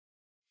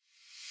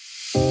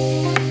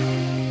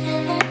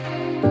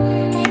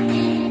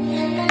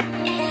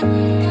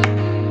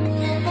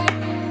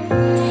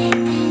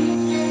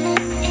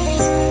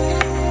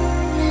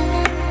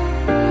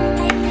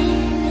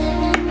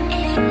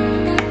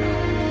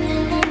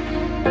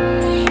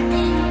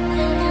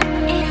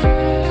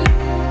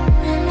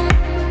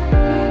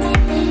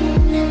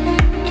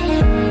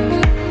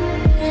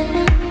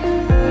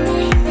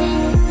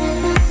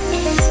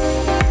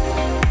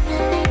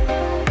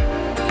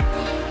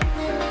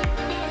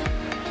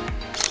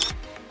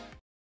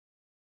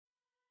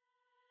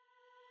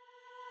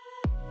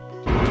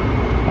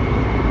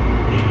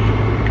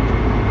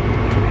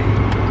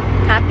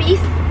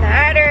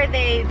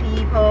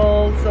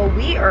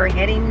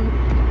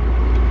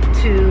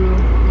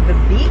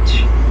beach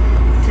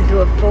to do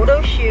a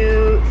photo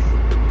shoot.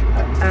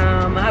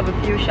 I have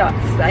a few shots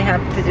I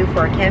have to do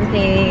for a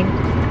campaign.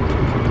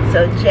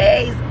 So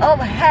Jay's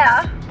over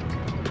here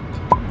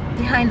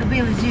behind the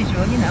wheel as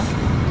usual, you know.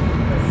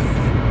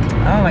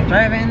 Oh, my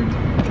driving.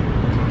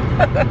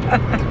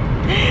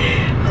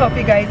 Hope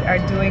you guys are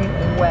doing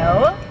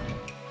well.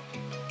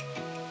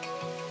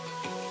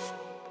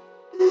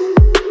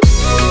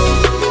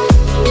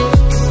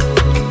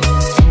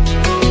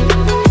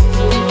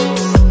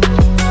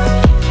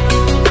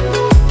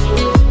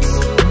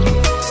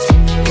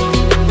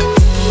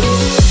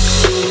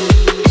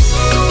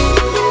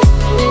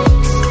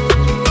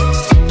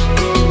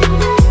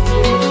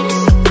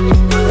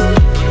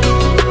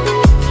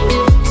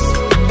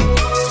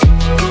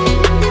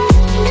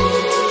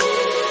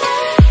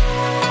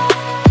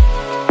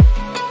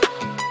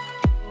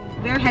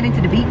 Heading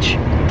to the beach,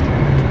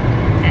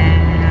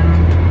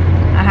 and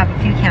I have a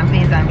few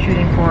campaigns I'm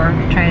shooting for,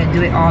 trying to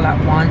do it all at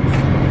once.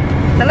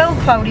 It's a little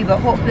cloudy, but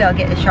hopefully I'll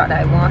get the shot that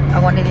I want. I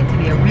wanted it to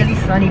be a really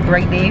sunny,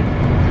 bright day,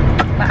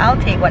 but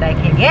I'll take what I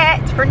can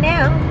get for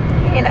now.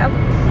 You know,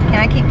 can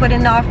I keep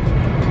putting off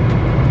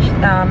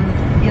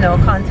you know,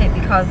 content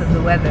because of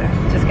the weather?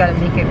 Just gotta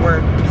make it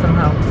work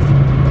somehow.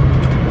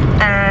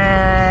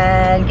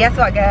 And guess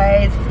what,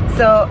 guys?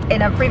 So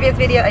in a previous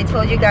video I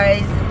told you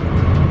guys,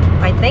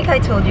 I think I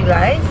told you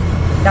guys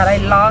that I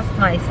lost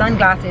my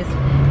sunglasses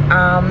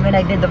when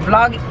I did the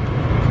vlog.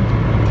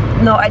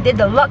 No, I did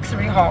the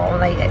luxury haul,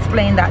 and I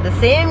explained that the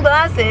same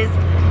glasses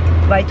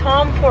by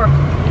Tom Ford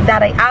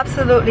that I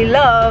absolutely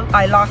love,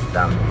 I lost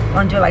them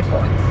on July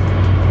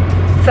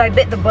 4th. So I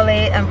bit the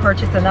bullet and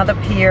purchased another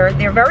pair.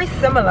 They're very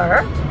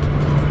similar.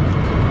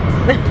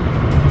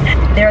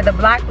 They're the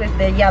black with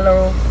the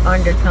yellow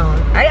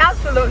undertone. I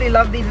absolutely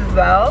love these as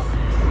well.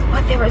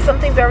 But there was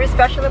something very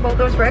special about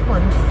those red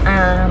ones.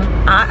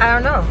 I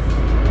don't know.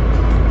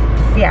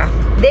 Yeah,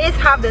 these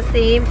have the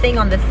same thing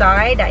on the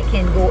side that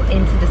can go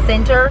into the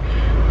center,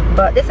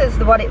 but this is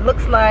what it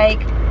looks like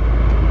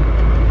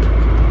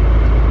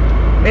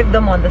with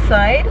them on the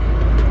side.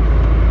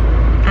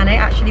 And I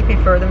actually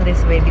prefer them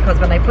this way because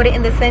when I put it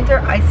in the center,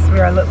 I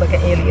swear I look like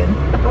an alien.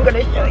 I'm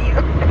gonna show you.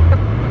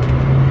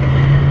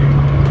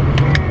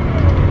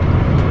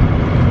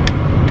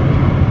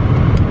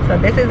 So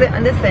this is it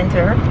in the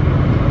center.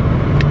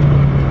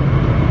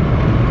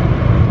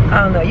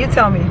 I don't know, you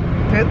tell me.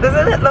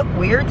 Doesn't it look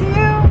weird to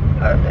you?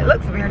 It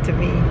looks weird to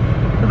me.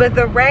 With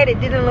the red, it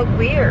didn't look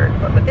weird.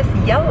 But with this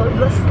yellow, it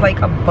looks like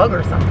a bug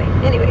or something.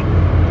 Anyway.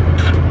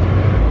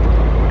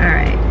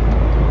 Alright.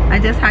 I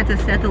just had to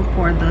settle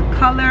for the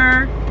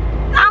color.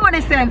 I want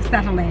to say I'm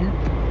settling.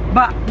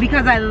 But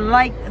because I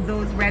like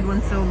those red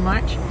ones so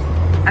much,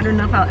 I don't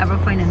know if I'll ever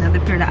find another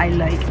pair that I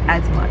like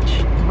as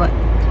much. But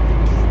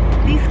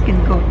these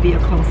can be a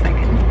close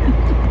second.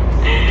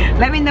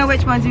 Let me know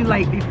which ones you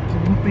like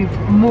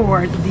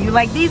more. Do you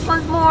like these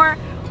ones more,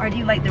 or do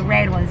you like the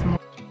red ones more?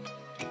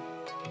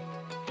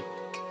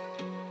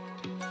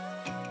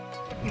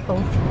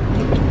 People,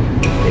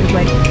 it's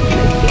like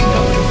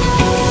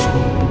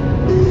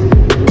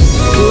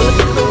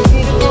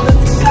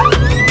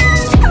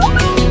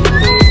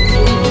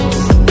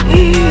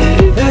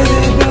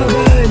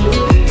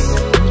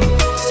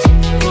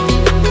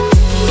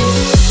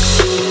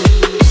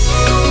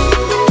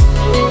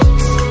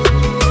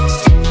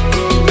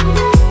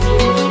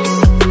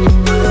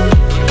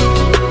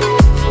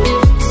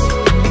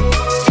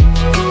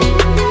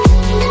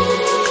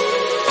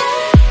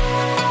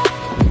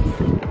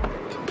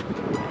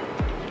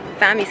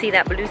you see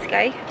that blue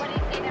sky?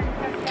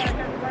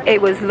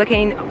 It was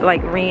looking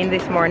like rain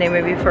this morning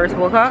when we first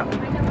woke up.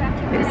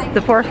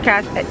 The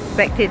forecast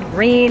expected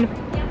rain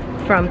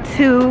from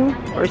 2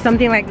 or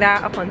something like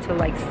that up until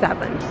like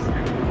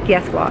 7.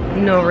 Guess what?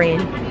 No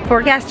rain.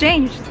 Forecast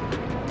changed.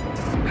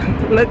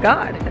 Look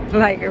God,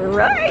 like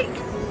right.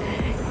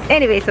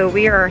 Anyway, so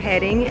we are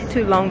heading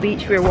to Long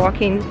Beach. We're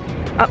walking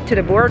up to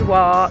the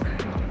boardwalk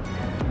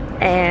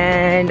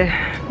and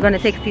I'm gonna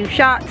take a few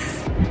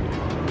shots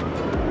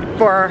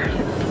for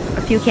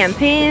a few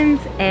campaigns,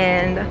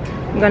 and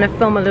I'm gonna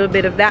film a little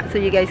bit of that so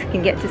you guys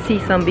can get to see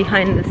some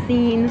behind the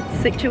scenes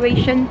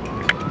situation.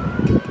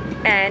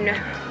 And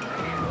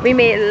we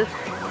may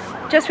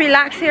just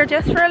relax here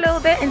just for a little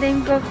bit and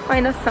then go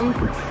find us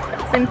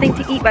something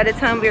to eat. By the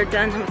time we're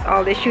done with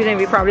all this shooting,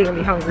 we're probably gonna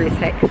be hungry as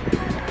heck.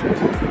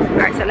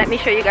 Alright, so let me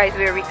show you guys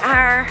where we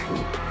are.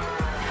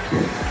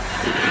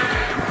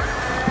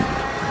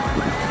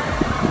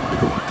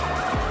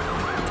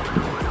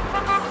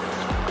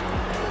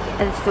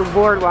 It's the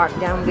boardwalk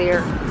down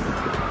there.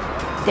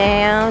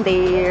 Down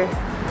there.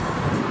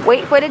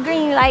 Wait for the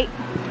green light.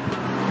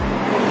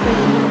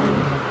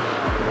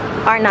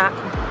 Or not.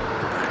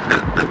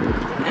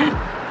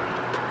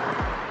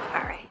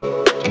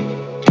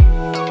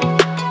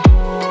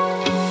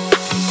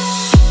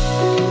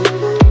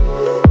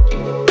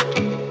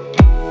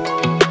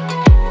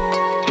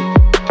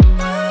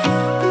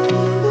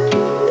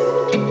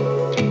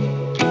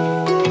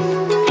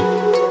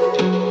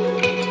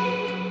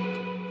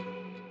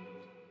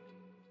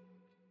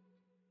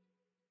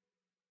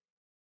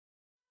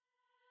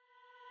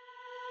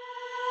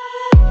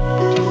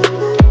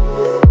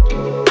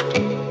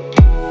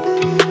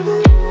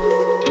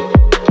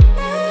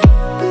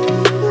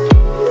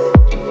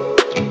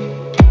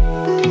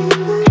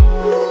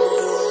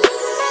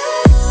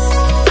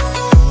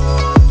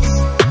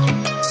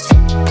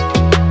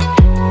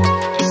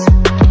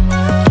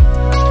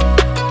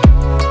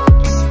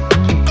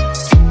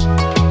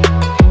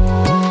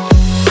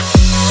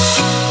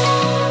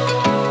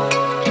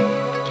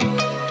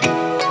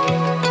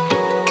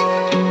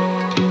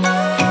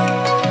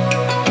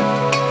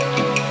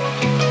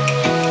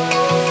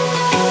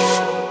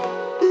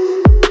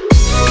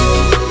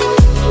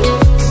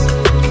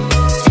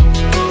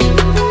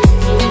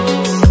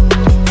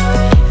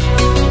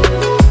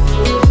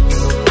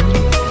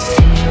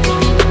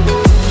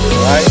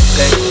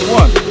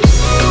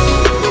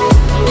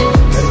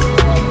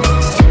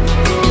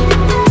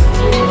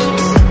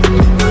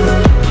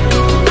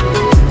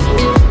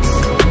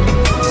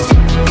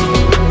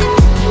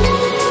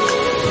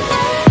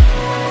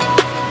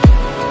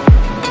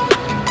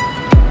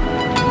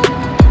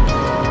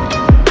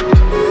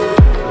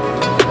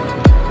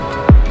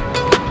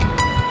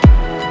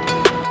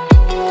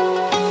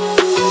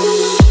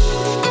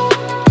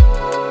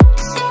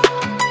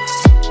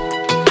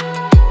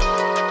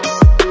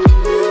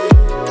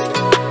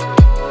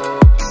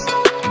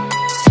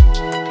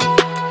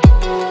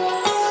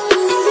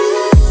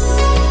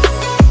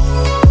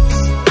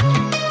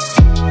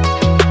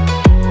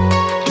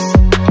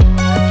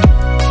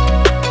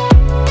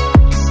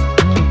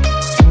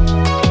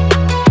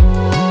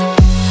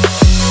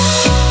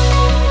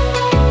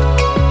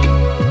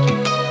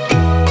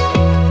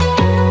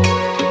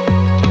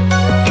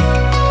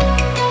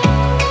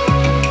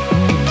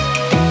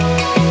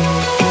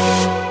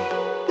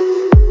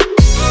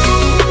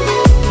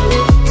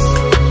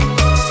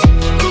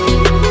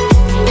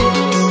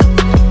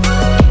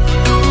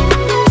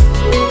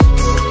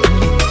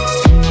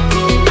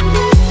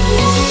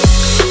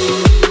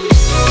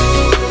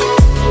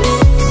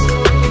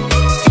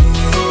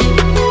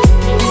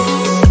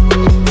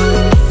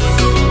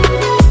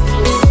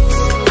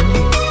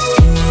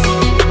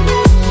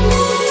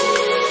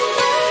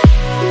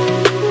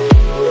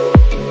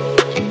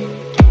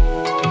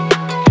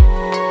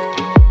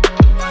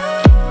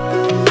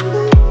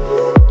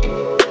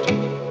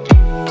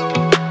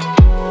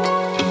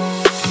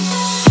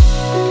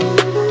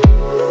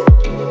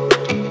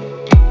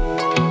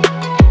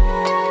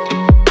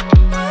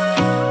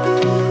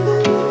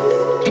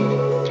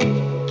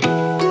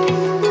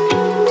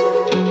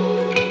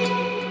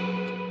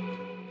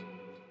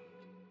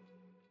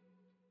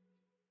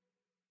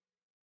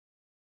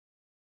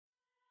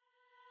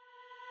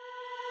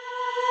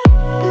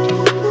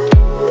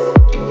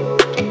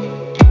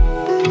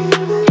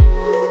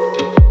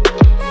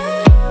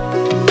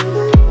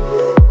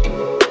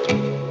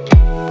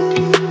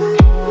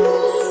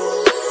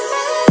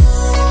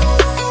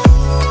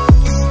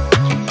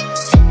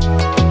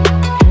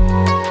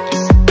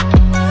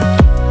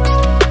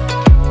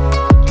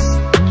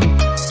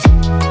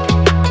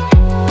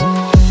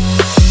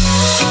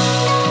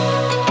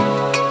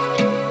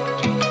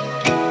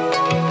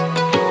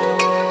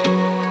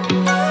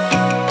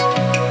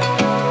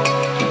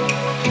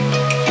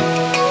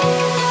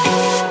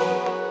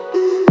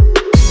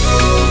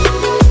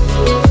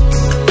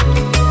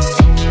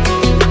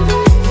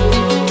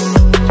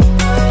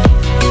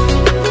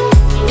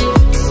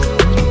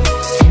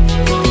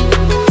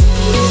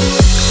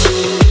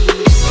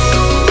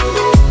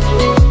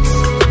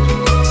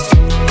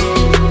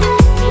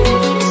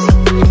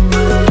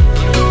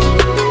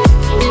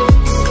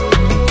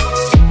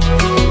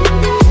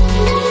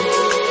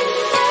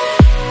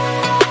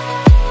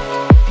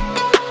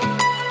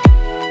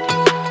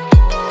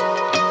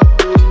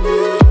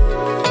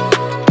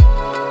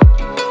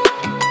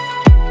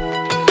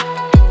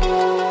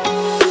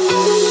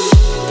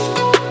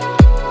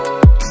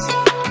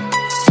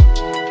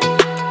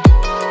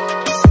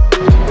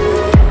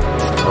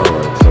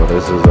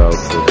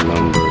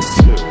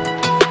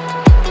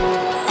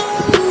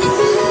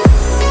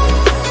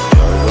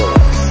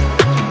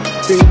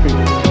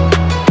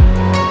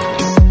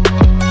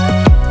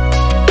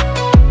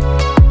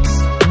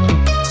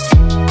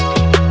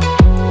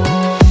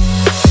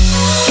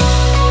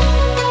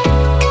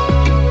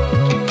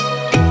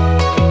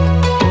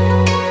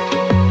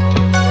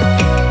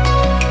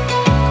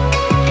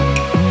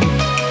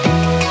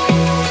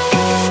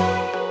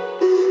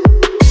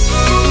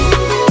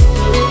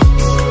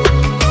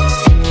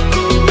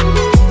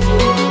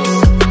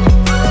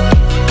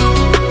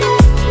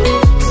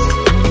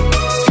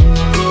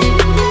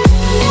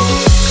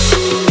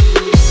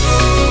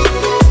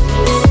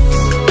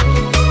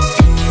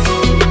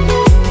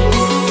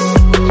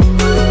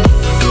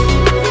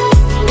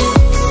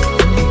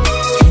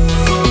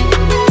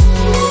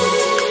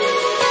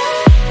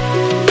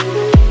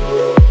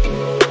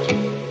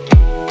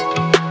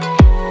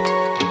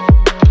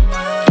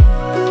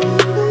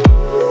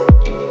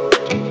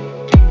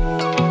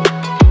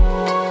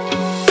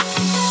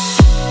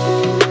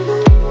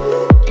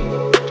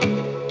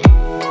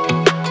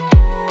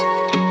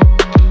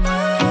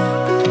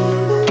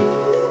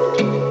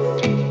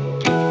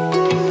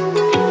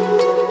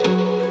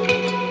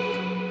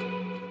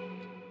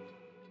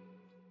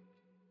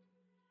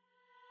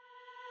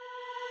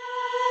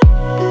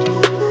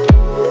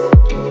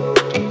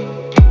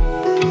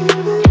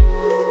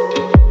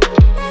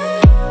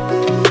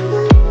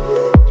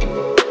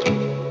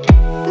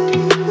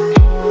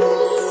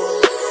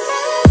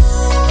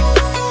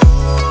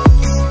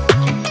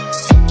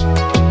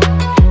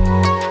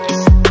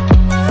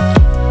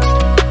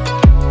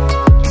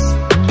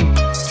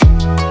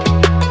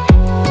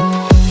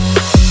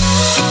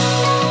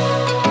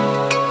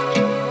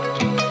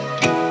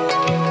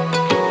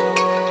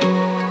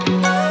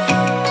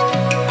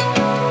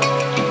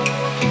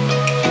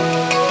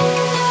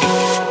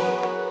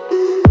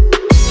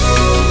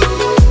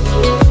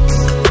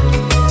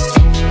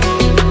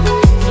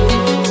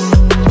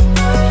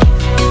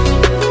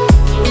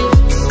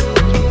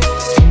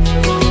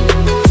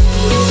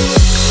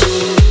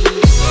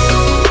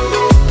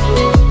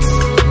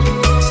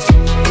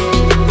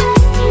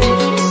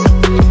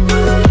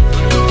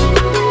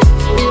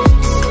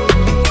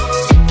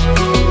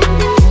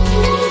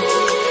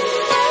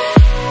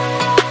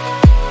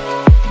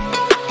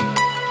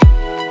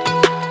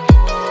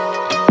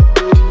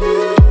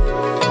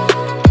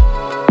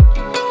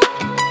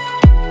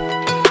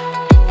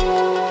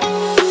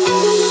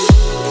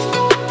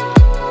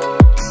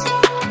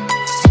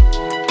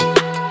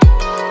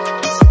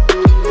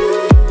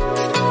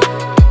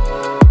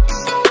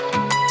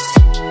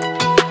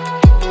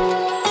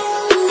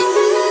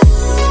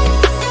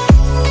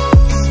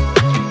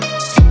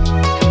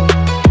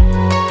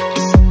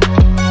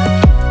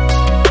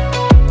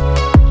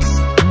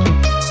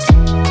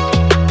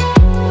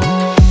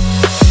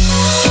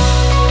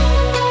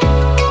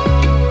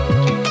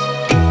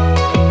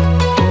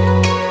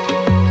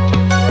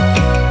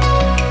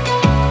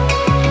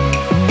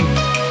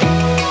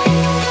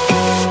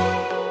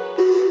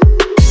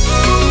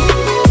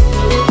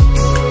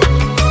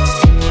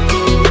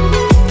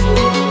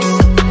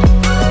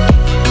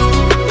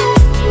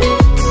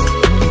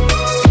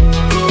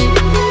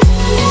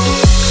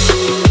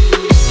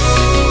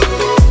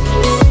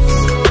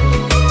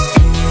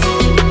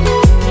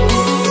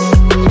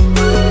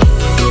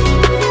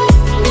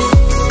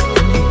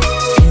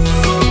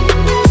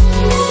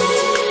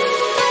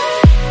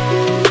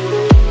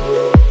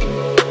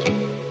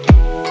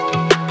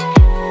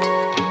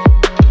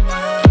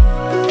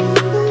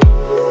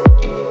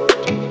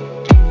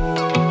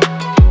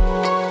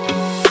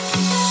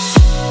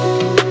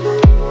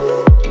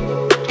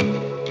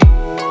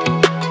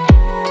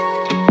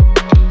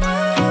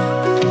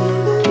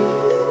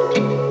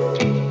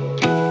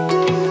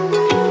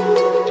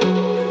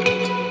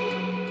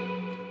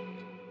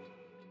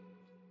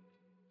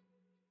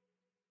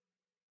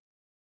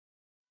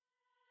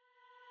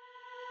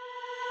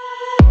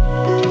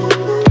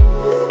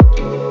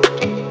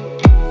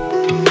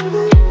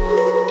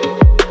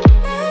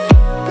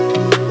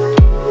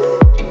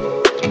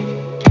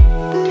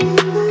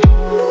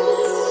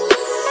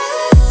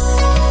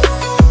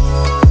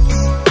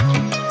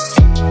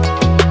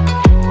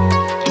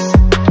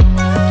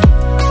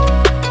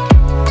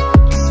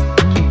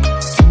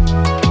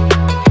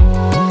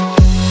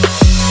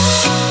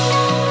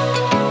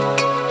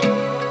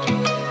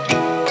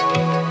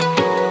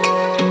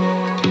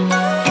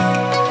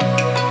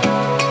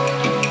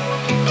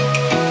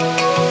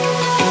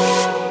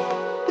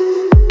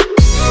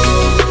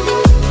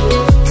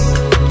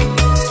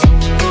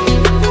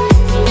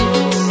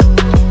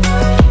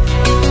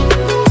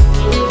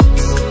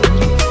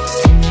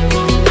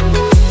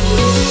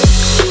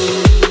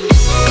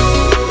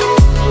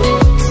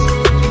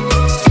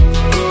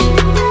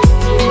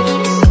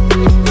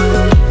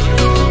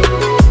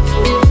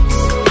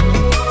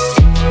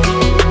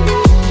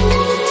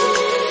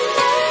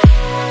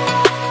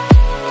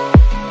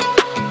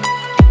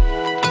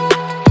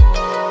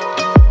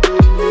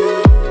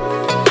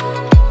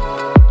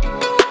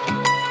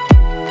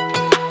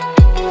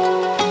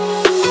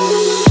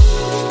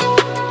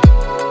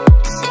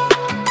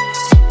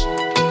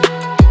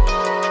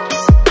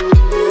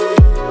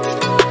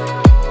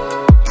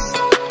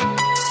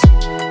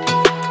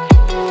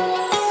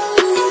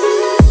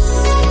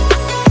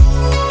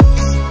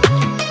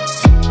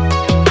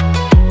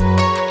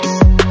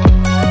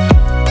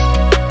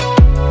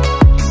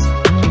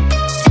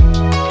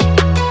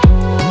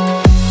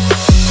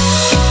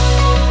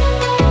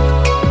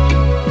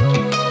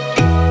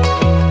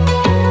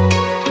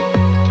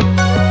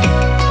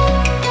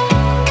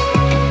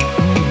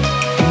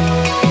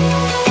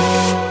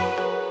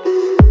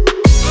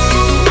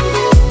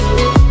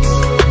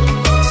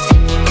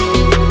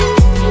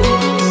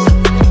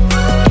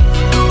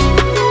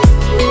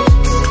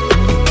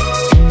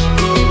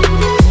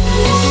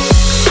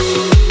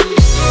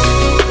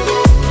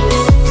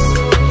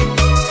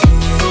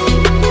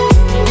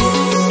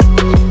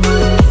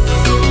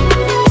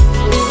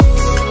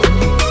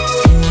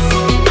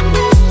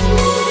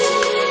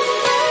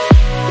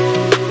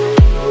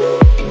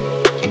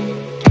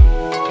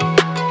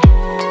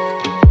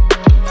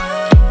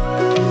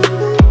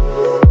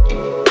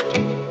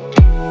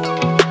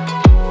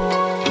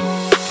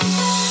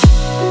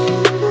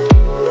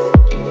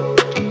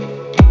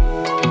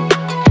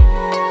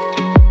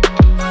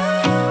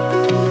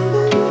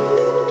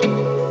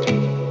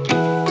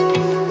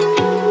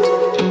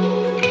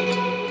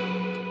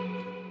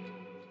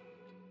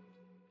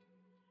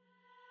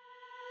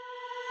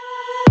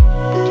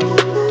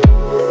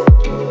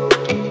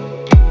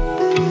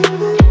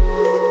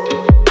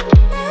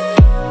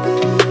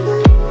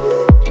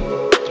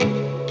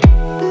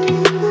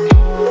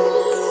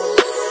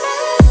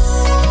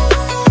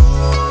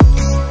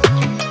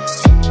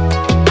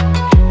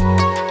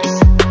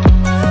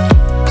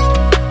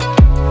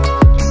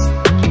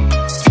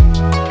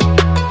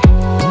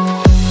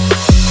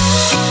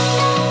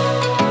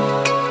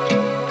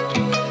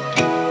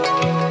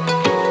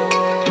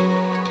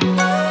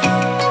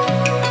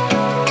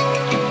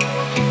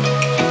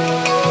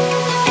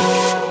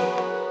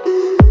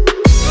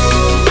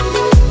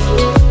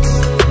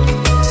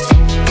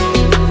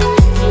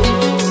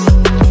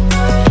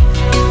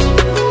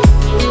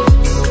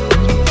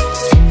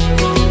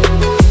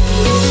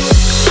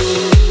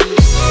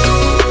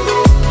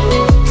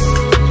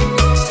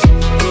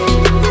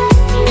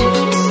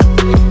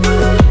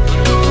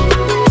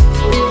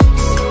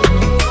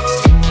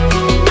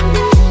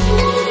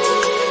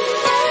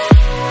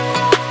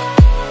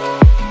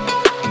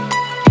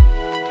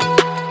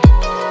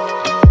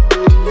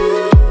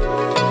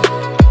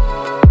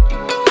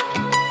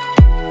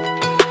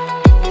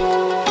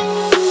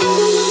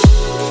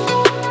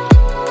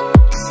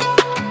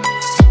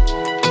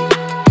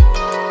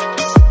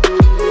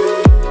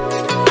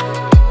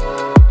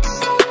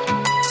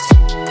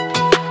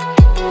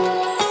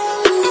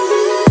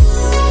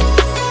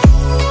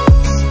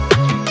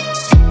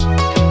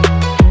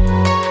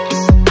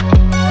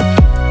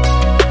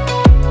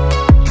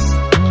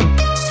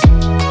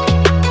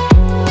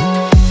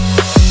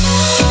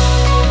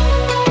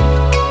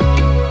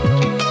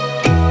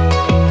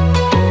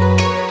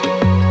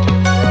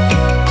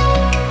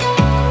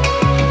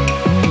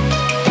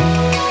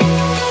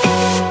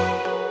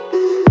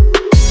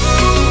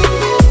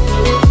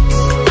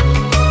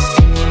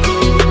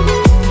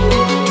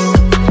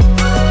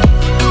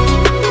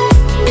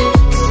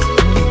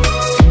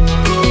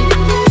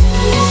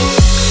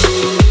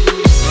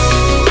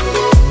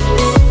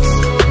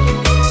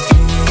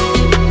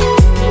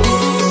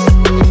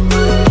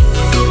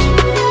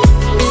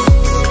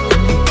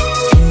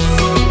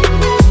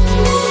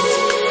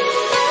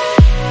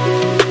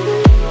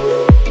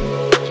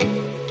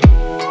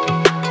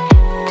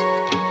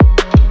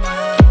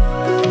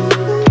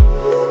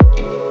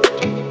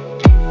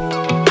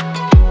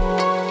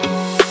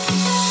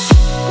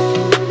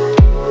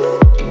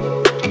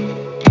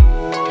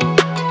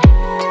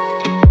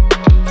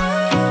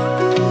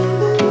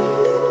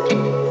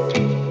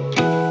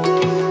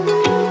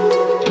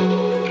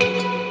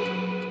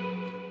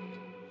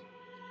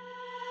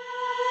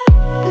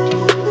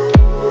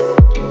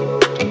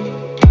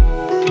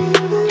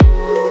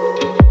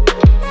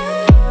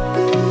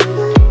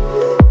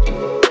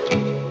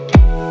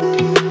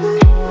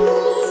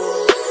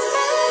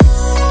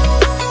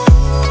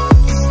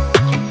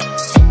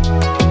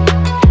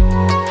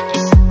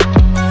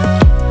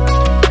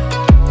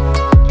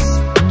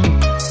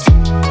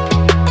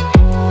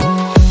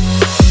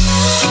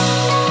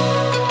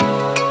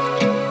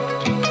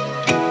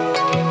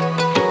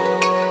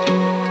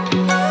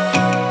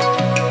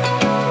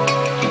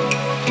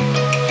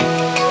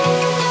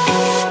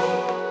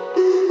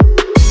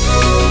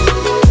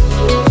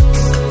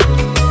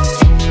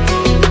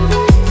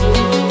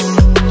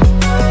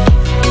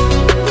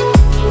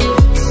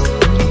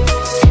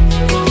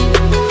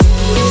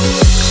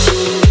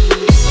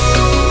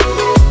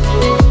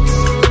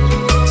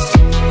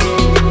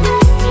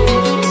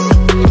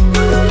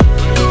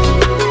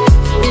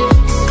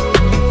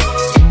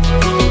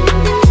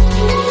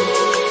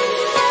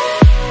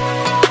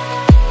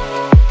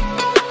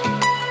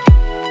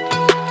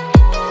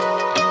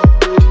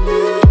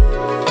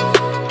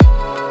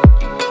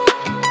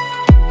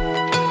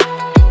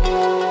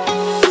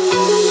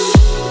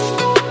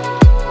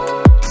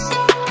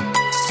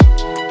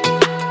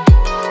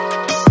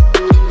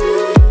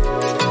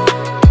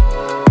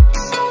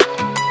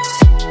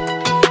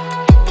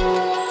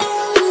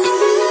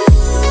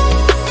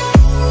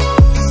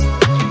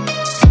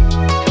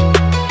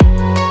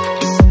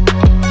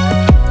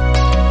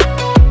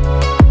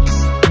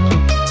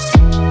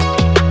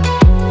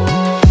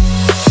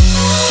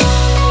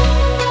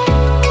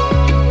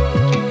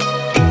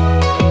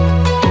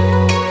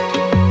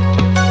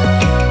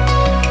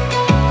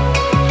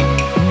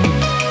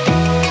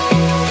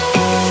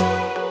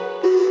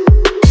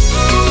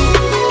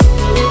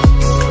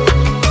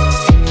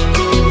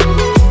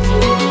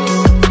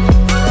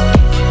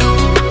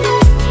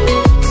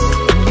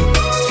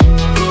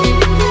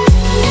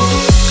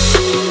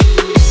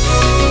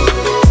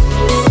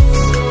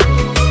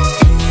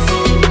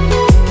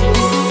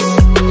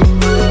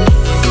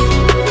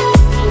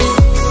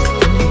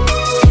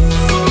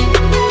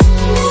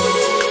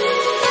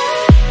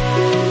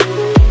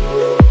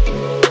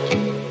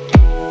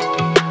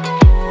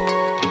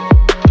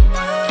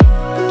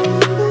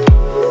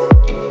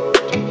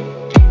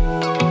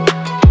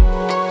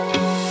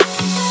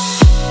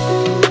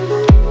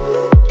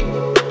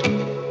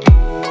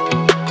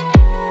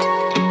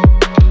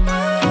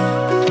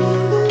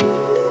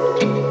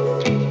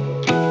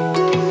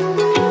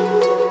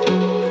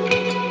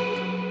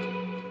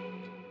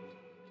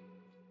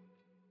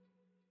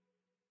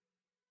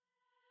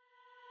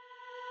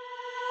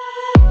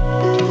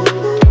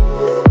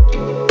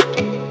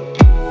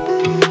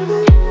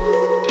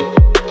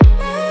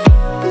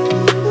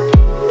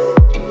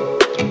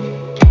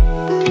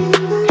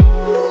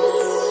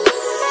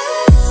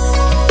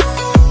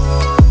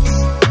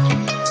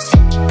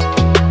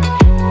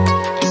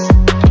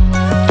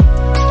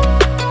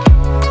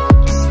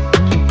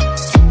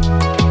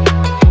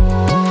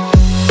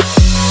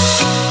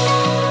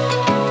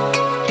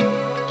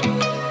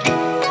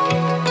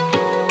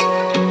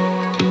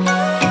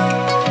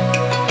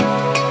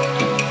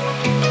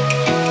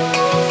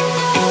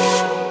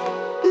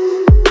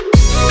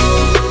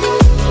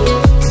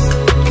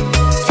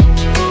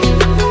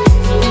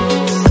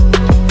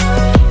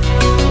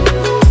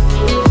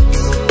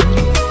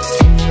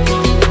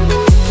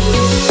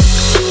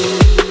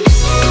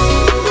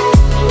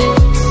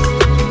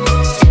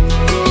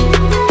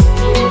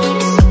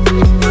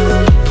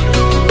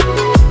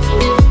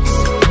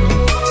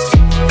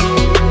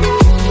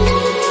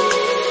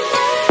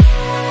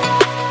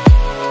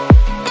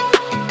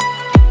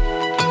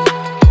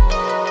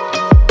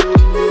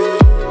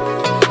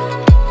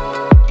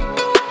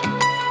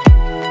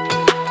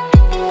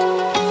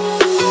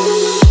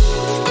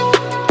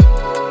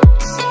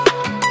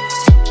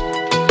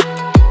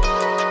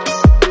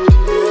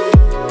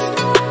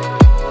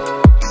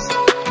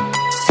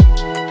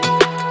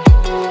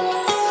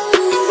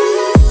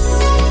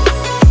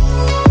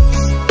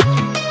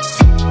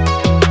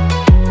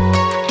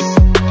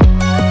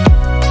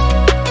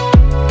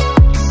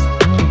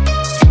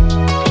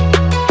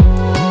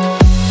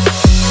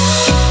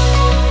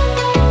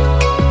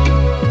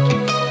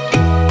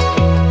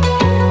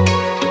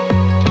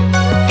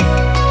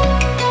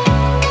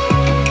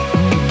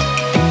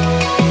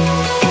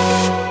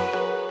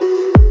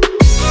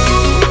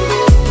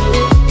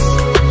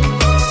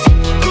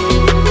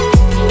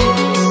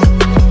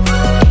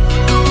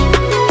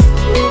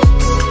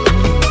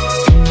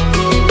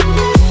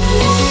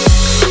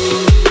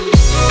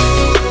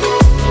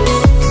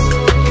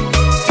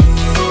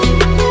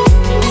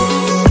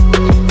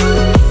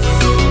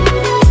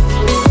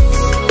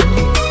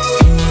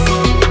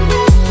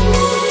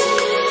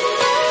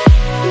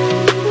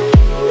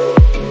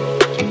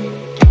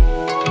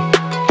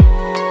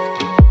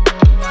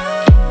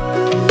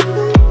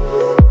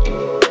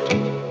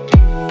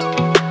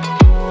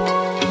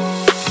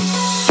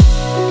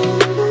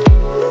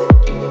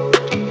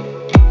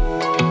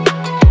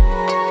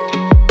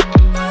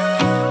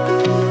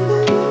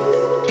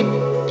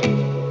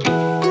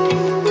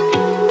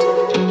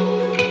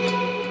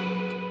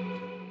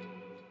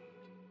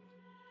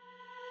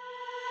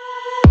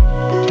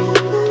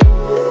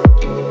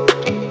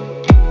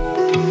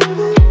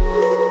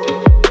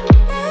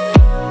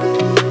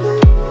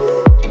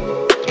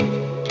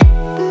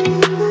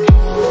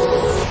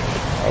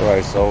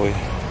 we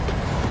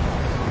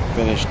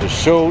finished the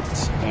shoot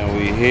and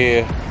we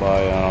here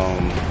by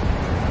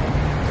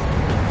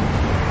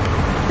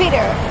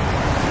Peter's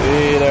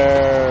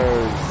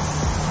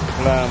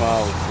Clam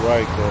House,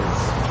 right?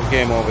 Cause we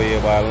came over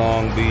here by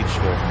Long Beach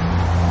to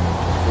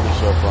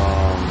finish up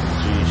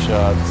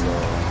G-Shot. So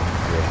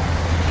yeah,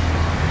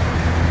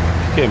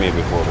 came here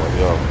before, but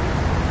yo,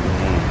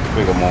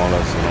 figure more or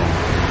less, you know,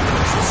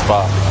 it's the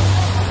spot.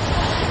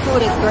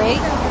 food is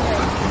great.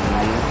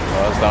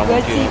 Last time we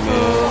came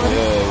here,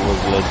 yeah, it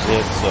was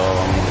legit. So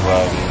I'm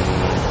like,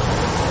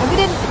 And we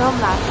didn't film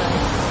last time.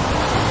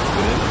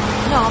 we didn't?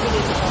 No, we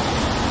didn't film.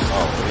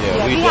 Oh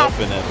yeah, we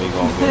definitely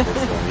gonna get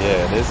this one.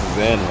 Yeah, this is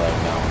in right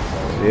now.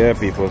 So, yeah,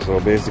 people. So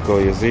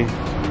basically, you see,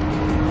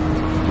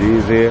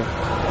 these here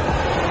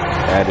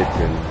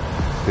editing.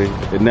 See,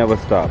 it never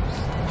stops.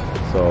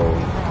 So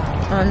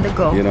On the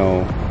go. you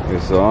know,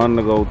 it's an on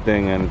the go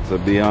thing, and it's a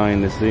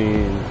behind the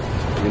scenes.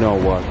 You know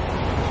what?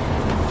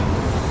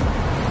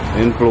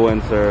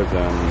 Influencers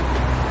and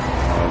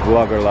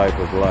vlogger life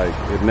is like.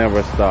 It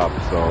never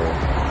stops. So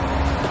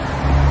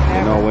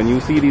you know, when you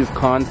see these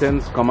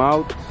contents come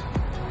out.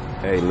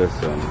 Hey,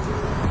 listen,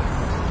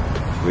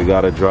 we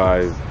gotta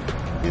drive,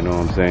 you know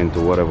what I'm saying, to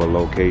whatever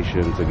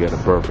location to get a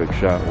perfect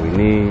shot we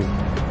need.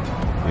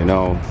 You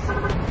know,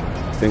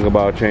 think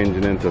about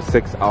changing into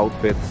 6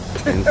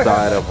 outfits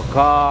inside of a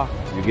car.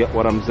 You get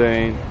what I'm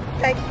saying?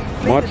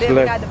 Much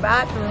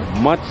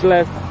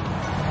less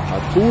a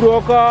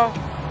 2-door car.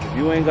 If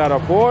you ain't got a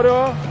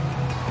 4-door,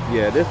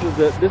 yeah, this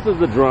is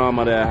the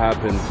drama that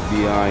happens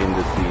behind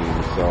the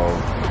scenes. So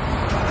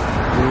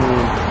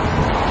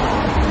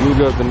you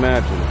just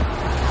imagine.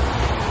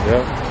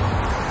 Yeah.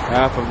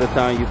 Half of the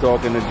time you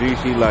talking to G,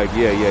 she like,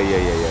 yeah.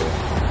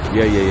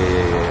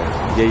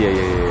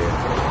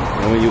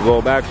 And when you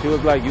go back, she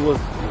was like, you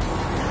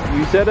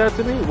said that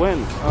to me?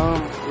 When?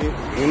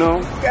 You know?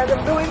 Guys,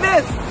 I'm doing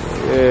this.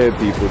 Yeah,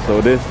 people.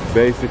 So this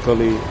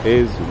basically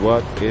is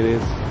what it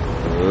is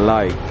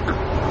like.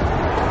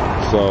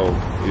 So,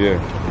 yeah.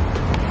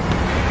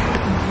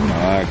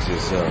 Now ask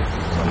yourself.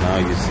 So now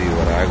you see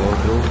what I go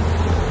through?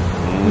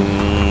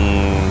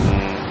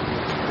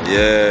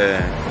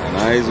 Yeah.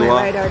 Nice my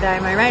ride or die,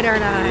 my ride or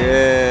die.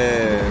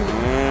 Yeah.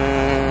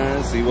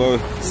 See what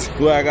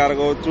I gotta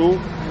go through?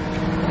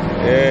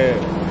 Yeah.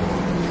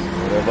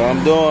 Whatever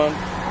I'm doing,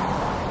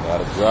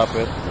 gotta drop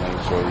it.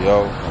 Make sure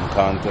some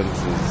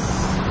contents is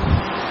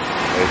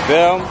they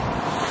film.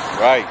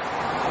 Right.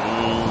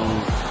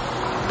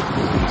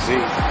 You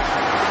see?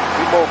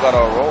 We both got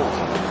our roles.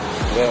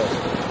 Yeah.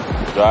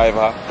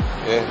 Driver.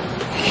 Yeah.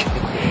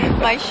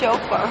 My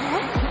chauffeur.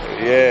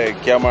 Yeah,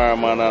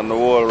 cameraman and the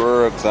whole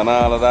works and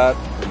all of that.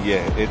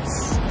 Yeah,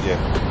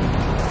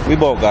 we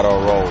both got our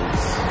roles.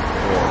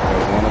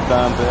 Yeah, when it's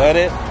time to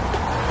edit,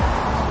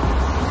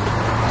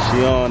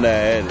 she on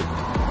that edit.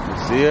 You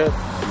see it?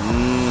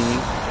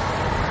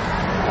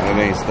 It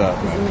ain't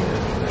stopped, man.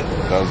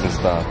 It doesn't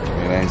stop.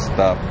 It ain't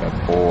stopped at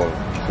all.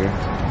 See? In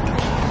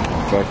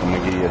fact, I'm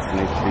gonna give you a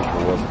sneak peek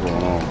of what's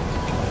going on.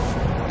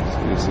 So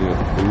you see it?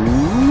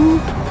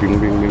 Bing,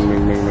 bing, bing,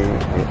 bing, bing, bing.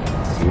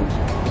 See?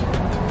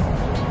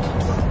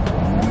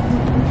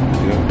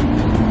 Yeah.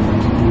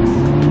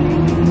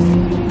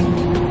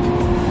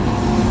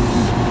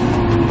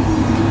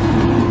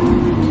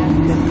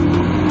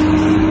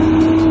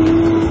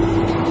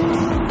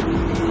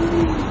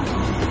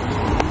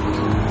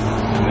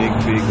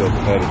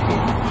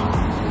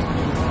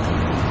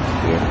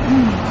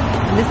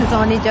 And this is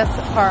only just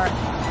a part.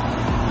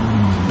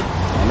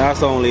 And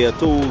that's only a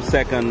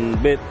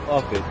 2-second bit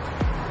of it.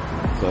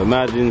 So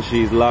imagine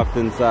she's locked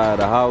inside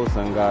a house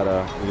and got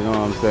a, you know what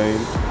I'm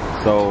saying?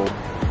 So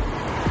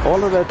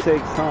all of that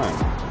takes time.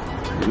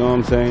 You know what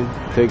I'm saying?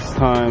 It takes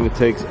time, it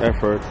takes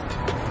effort,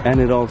 and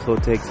it also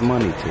takes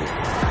money too.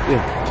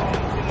 Yeah.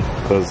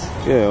 Because,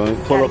 yeah, when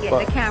you pull up, gotta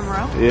get the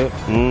camera. Yeah.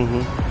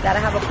 Gotta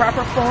have a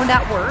proper phone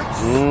that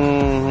works.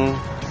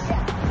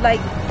 Like,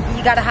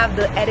 you gotta have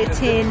the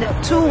editing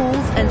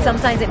tools, and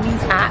sometimes it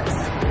means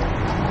apps.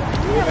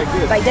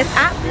 Like this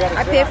app,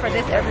 I pay for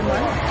this every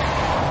month.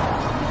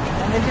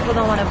 And then people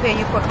don't want to pay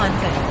you for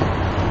content.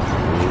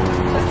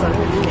 So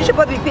you should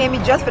probably pay me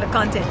just for the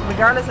content,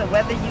 regardless of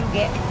whether you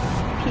get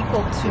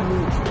people to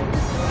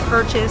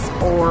purchase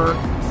or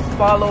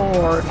follow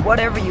or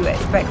whatever you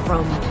expect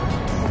from,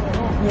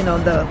 you know,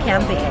 the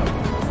campaign.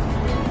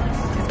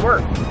 It's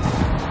work.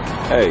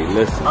 Hey,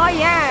 listen. Oh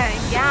yeah,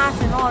 gas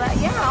and all that.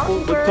 Yeah,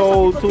 the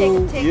toll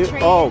too. Take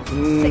trains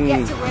to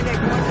get to where they're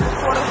going to the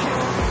photo shoot.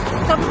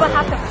 Some people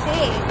have to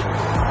pay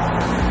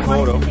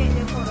money to take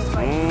their photos.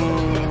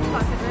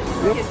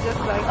 Like, it's just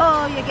like,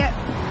 oh, you get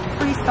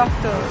free stuff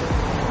to.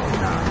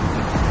 No.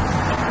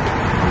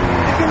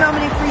 You know how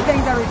many free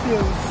things I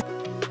refuse.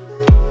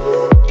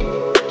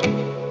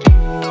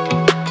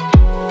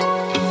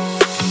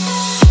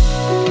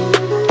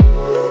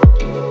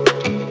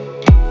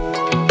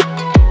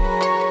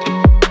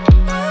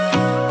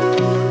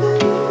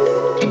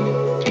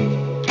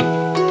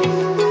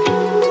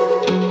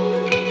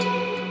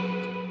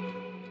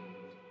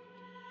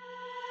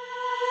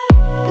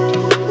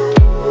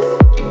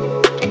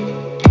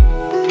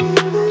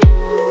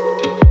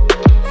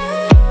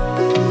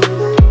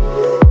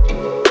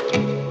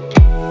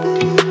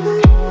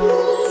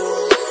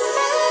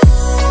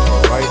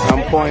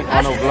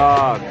 on a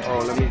vlog. Oh,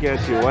 let me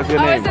get you. What's your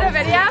name? Is it a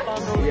video?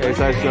 Yeah, it's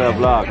actually a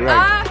vlog, right?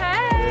 Oh,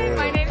 hey, yeah.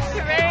 My name's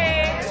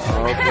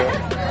Kareem.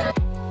 Okay.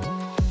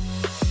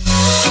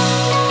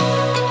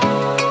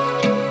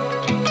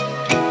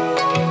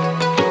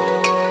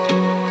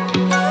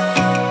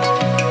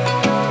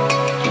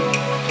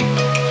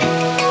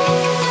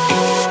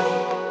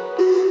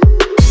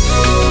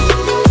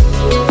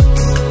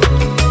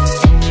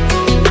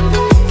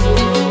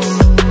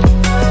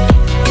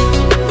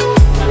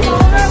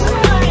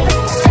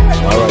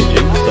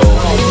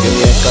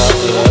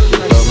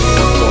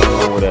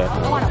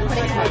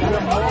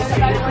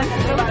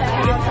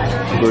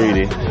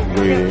 Greedy.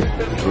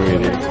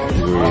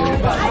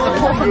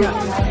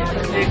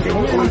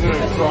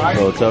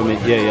 So tell me,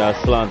 yeah, y'all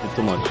slanted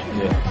too much.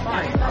 Yeah.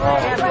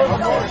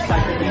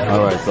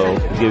 Alright, so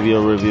give you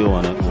a review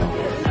on it now.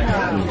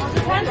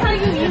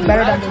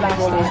 Better than the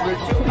last one.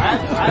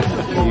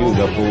 You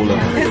got fool.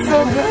 It's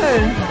so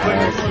good.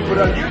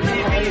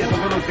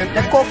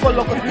 The cocoa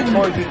loco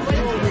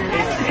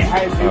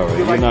Alright,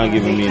 you're not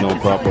giving me no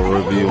proper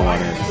review on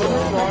it. So.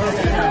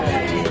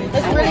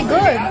 It's really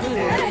good.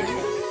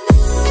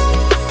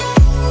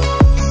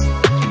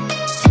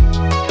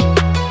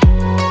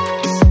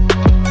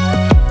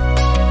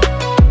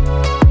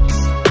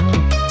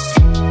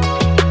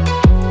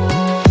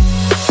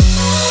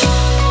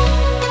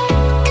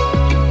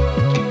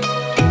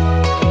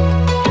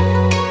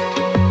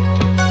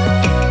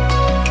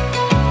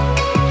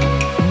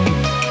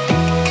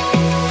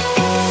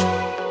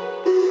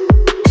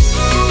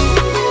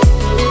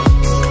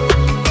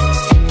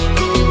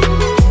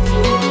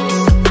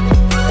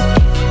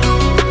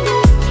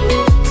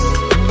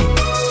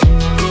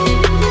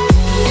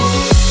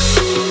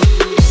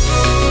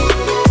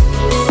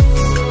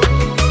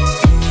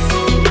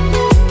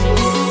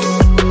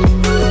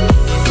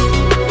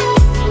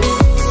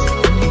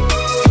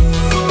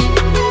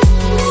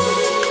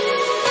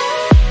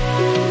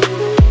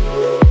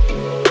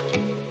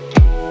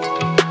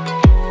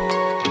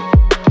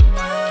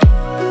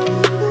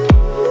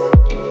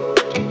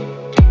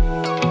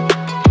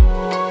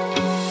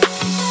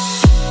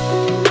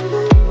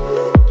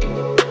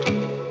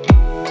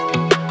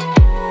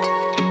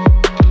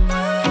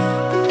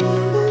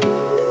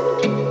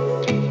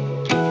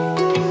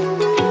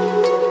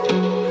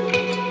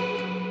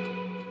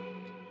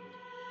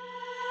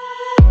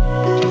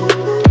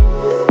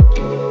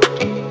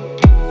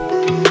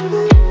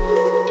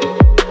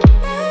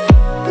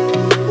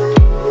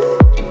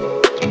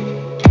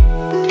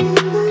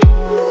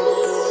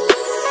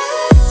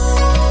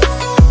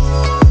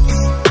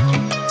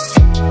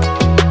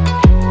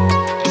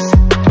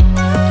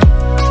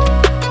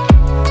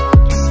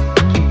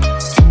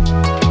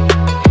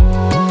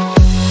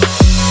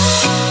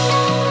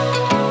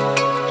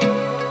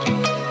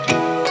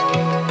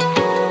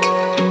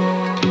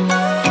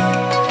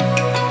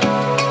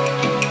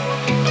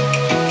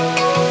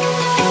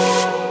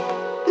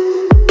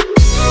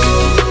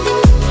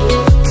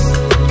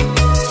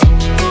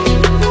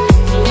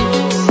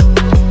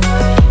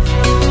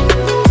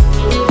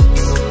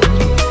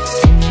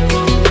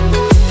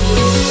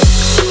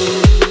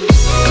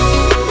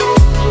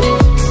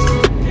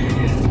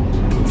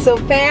 So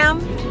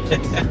fam,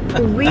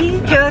 we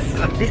just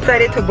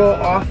decided to go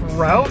off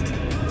route,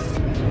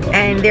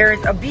 and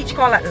there's a beach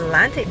called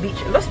Atlantic Beach.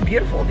 It looks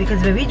beautiful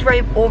because when we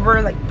drive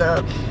over like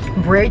the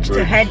bridge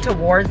to head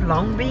towards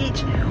Long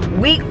Beach,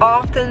 we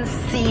often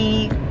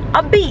see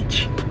a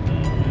beach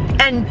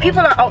and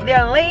people are out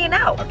there laying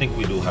out. I think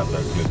we do have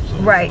that clip. So.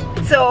 Right,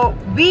 so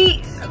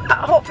we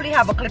hopefully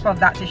have a clip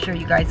of that to show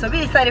you guys. So we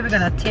decided we're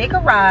gonna take a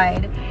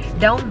ride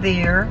down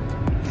there,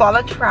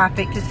 follow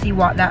traffic to see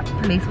what that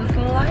place was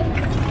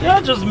like. Yeah,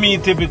 just me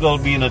typical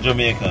being a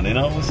Jamaican, you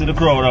know? We see the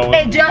crowd around.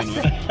 It just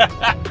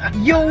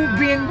you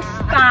being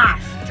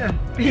fast.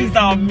 It's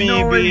not me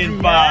being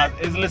fast.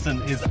 It's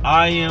listen,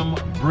 I am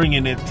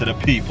bringing it to the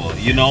people,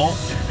 you know?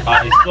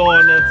 I saw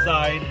on that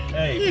side,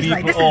 hey, he's people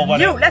like, this over is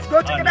there. new. Let's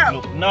go check it out.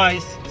 Look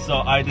nice, so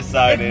I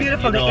decided. It's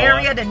beautiful. You know, the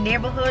area, the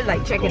neighborhood,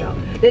 like check it out.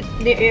 The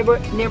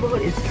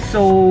neighborhood is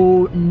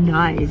so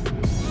nice.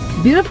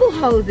 Beautiful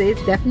houses,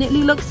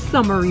 definitely look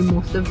summery,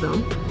 most of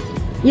them.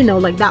 You know,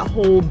 like that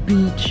whole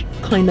beach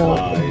kind of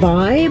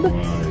vibe.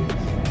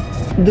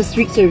 Right. The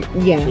streets are,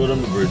 yeah. Show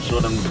them the bridge,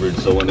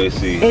 so when they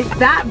see. It's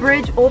that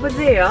bridge over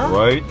there.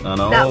 Right, and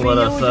that over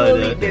that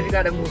side there. We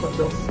gotta move up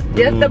though.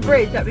 There's the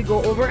bridge that we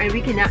go over and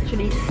we can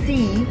actually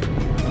see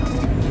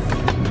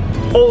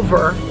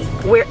over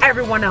where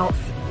everyone else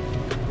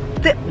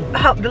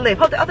how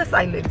the other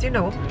side lives, you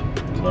know.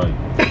 Right.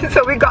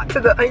 So we got to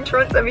the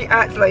entrance and we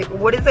asked like,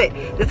 what is it?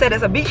 They said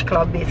it's a beach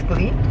club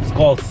basically. It's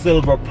called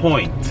Silver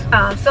Point.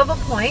 Silver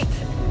Point.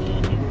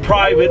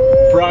 Private.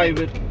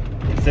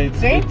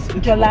 It's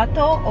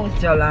gelato or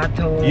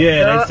gelato?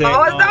 Yeah, they say. I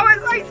was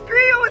always like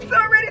screaming, I was so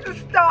ready to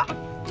stop.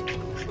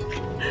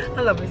 I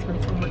love ice cream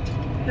so much.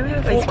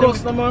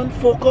 Focus now, man.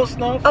 Focus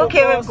now.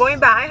 Okay, we're going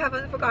back. I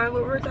haven't forgotten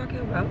what we were talking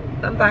about.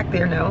 I'm back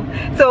there now.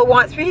 So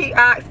once we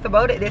asked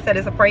about it, they said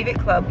it's a private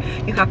club.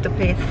 You have to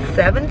pay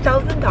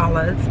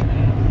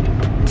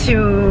 $7,000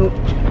 to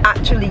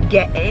actually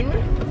get in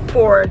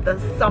for the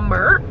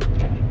summer,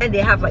 and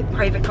they have like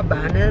private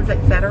cabanas,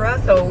 etc.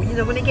 So you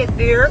know, when they get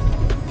there,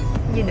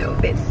 you know,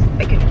 they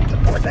can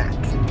afford that.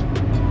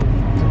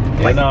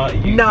 Like,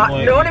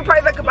 the only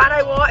private cabana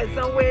I want is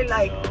somewhere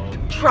like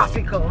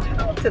tropical.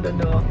 To the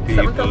north.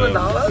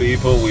 $7,000.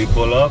 People, we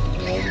pulled up.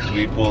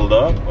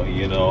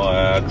 You know,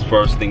 I asked,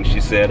 first thing she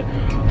said,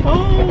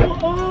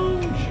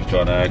 she's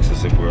trying to ask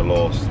us if we're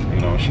lost. You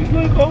know, she's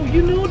like, oh,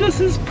 you know, this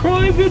is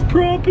private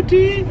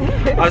property.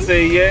 I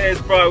say, yeah,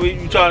 it's private.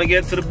 You trying to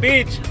get to the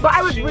beach? But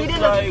I was reading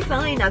a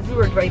sign as we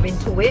were driving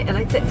to it, and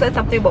I said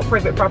something about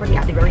private property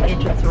at the very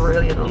entrance,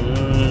 really, you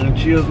know.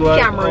 She was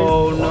like, Cameras.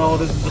 oh no,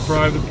 this is a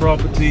private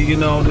property. You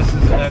know, this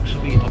is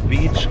actually a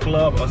beach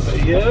club. I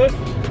said, yeah.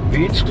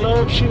 Beach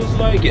club? She was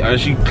like, and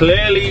she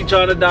clearly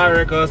trying to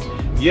direct us,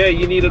 yeah,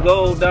 you need to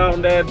go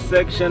down that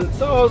section.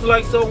 So I was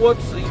like, so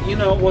what's the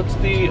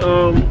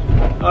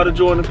how to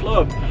join the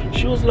club?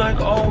 She was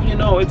like, oh, you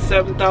know, it's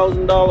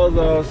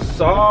 $7,000 a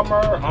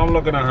summer. I'm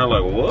looking at her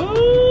like, what?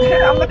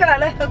 I'm looking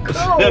at her cool.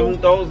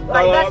 $7,000.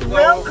 Like, that's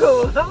real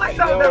cool. I'm like,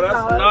 yo,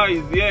 that's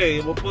nice.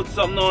 Yeah, we'll put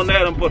something on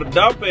that and put a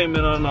down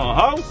payment on our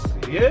house.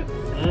 Yeah.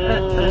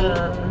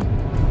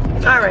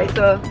 All right,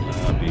 so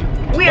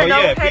we are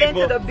now heading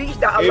to the beach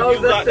that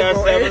allows us to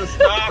go in.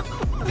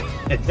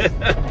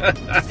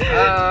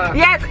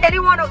 Yes,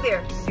 anyone out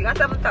there, you got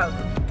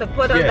 7,000 to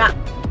put on that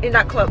in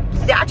that club.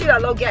 They actually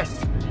allow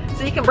guests,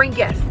 so you can bring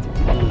guests.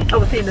 I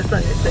was seeing the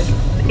sun. It said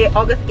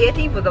August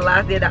 18th was the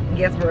last day that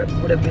guests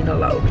would have been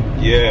allowed.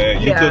 Yeah,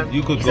 you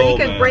could so go. You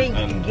can bring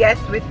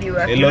guests with you.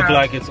 It looked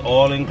like it's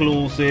all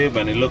inclusive,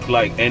 and it looked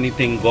like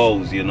anything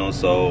goes. You know,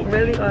 so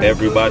really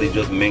everybody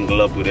just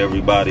mingle up with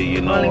everybody.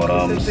 You know what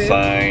I'm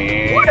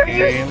saying?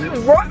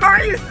 What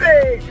are you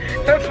saying?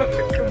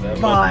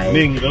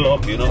 Mingle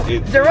up, you know.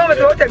 Jerome is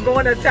out there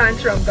going a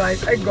tantrum,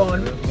 guys. I'm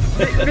gone.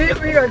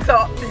 we gonna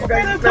talk to you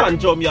guys. What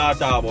tantrum you are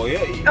talking about?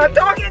 Yeah? I'm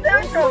talking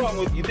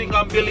tantrum. You think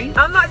I'm Billy?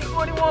 I'm not the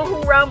only one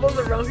who rambles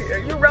around here.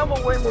 You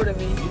ramble way more than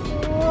me.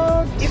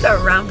 What? He's a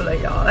rambler,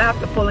 y'all. I have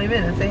to pull him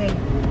in and say, hey,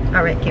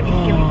 all right, give me.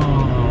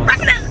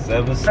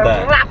 7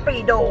 stacks.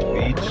 Rapido.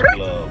 Beach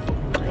club.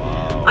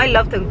 Wow. I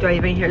love to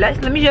drive in here.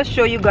 Let me just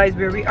show you guys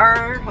where we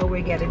are, how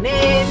we're getting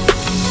in.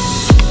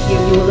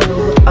 Give you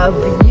a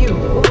little view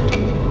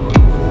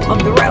of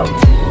the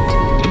route.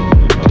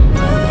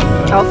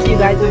 I'll see you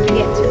guys when we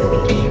get to the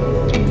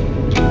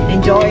beach.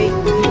 Enjoy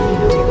the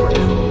scenery for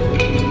now.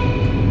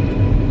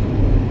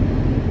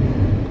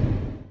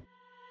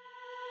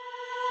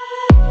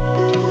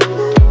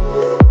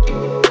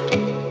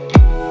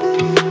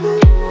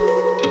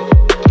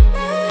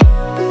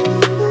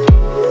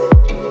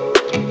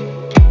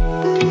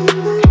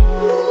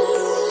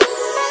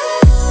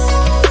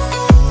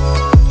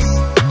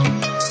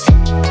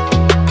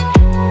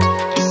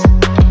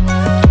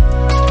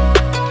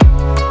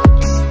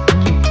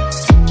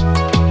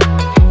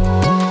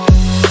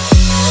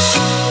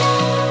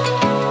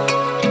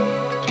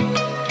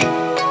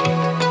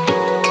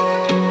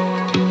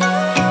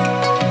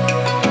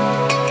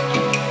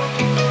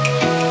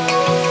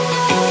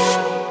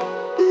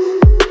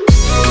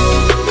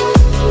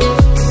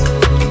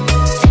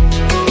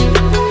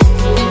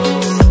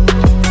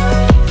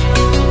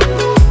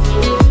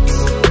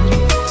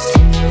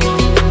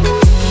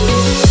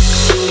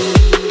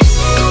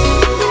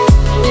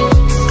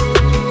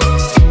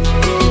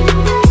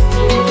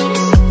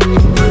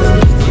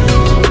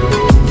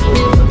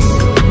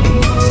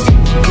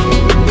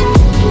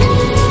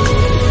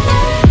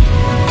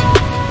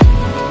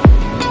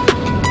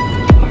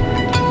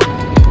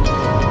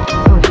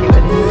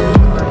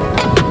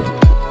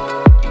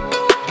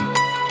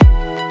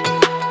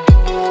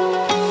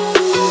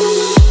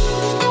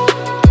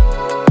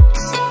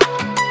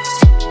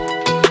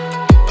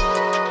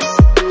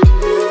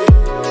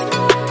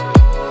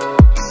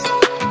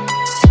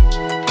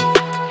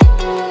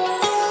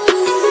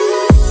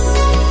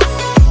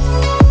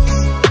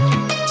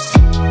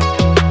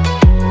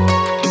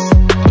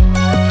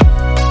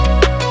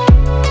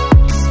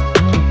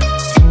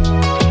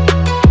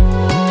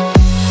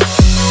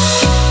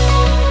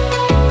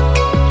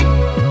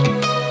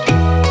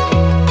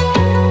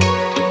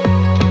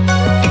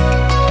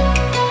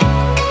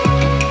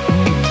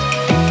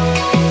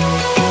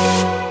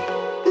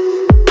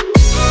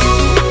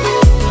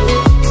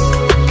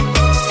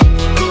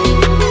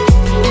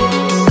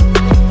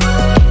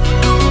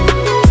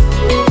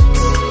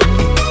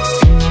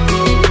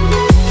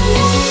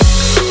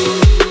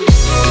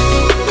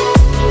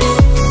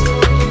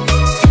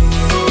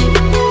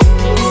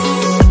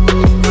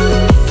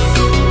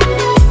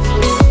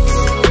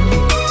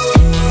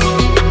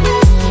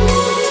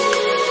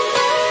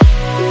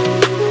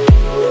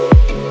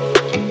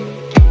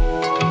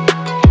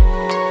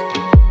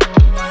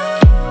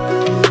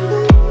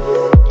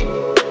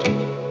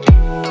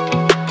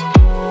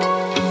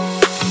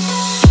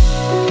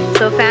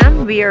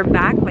 We are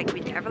back like we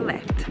never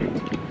left.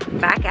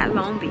 Back at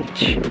Long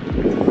Beach.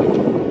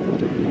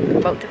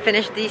 About to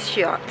finish these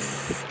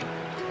shots.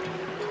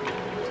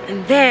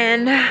 And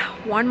then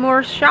one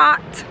more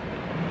shot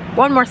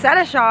one more set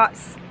of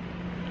shots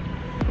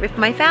with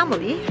my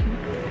family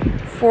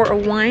for a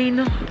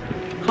wine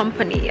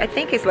company. I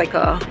think it's like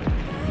a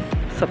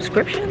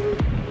subscription.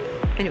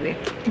 Anyway,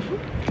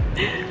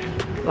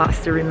 lots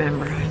to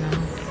remember. I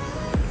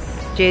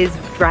know. Jay's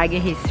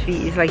dragging his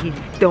feet. It's like he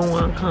don't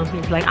want to come.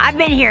 He's like, I've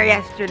been here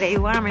yesterday.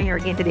 Why am I here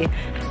again today?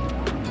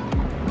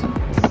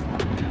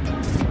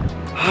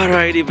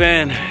 Alrighty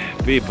then,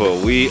 people,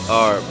 we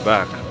are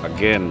back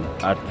again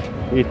at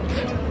it.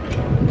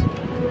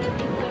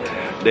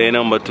 Day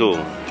number 2.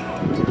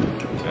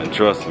 And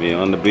trust me,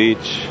 on the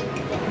beach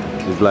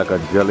it's like a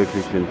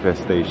jellyfish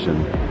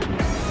infestation.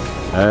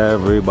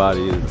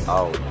 Everybody is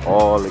out.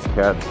 All the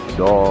cats,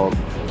 dogs,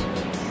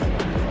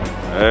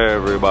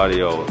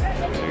 everybody out.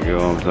 You get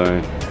what I'm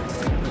saying?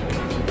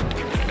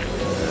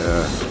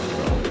 Yeah.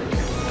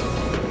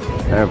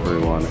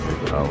 Everyone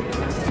is out.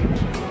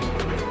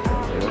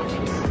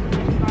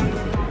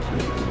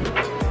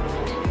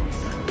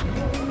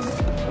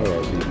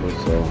 Alright people,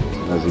 so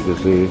as you can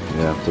see, you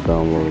have to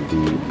download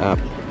the app,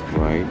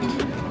 right?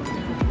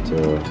 To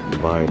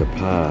buy the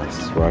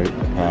pass, right?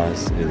 The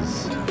pass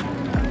is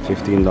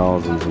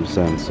 $15 and some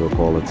cents, so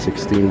call it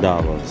 $16.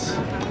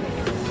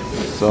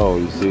 So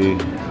you see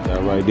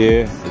that right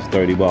there is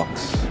 30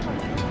 bucks.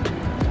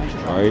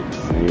 Right?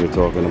 And you're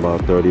talking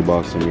about 30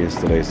 bucks from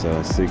yesterday,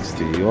 so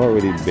 60. You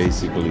already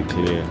basically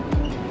clear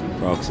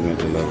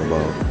approximately like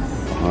about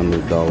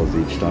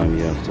 $100 each time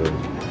you have to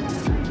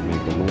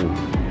make a move.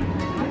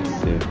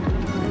 Yeah.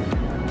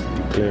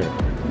 Clear.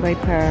 By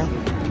car.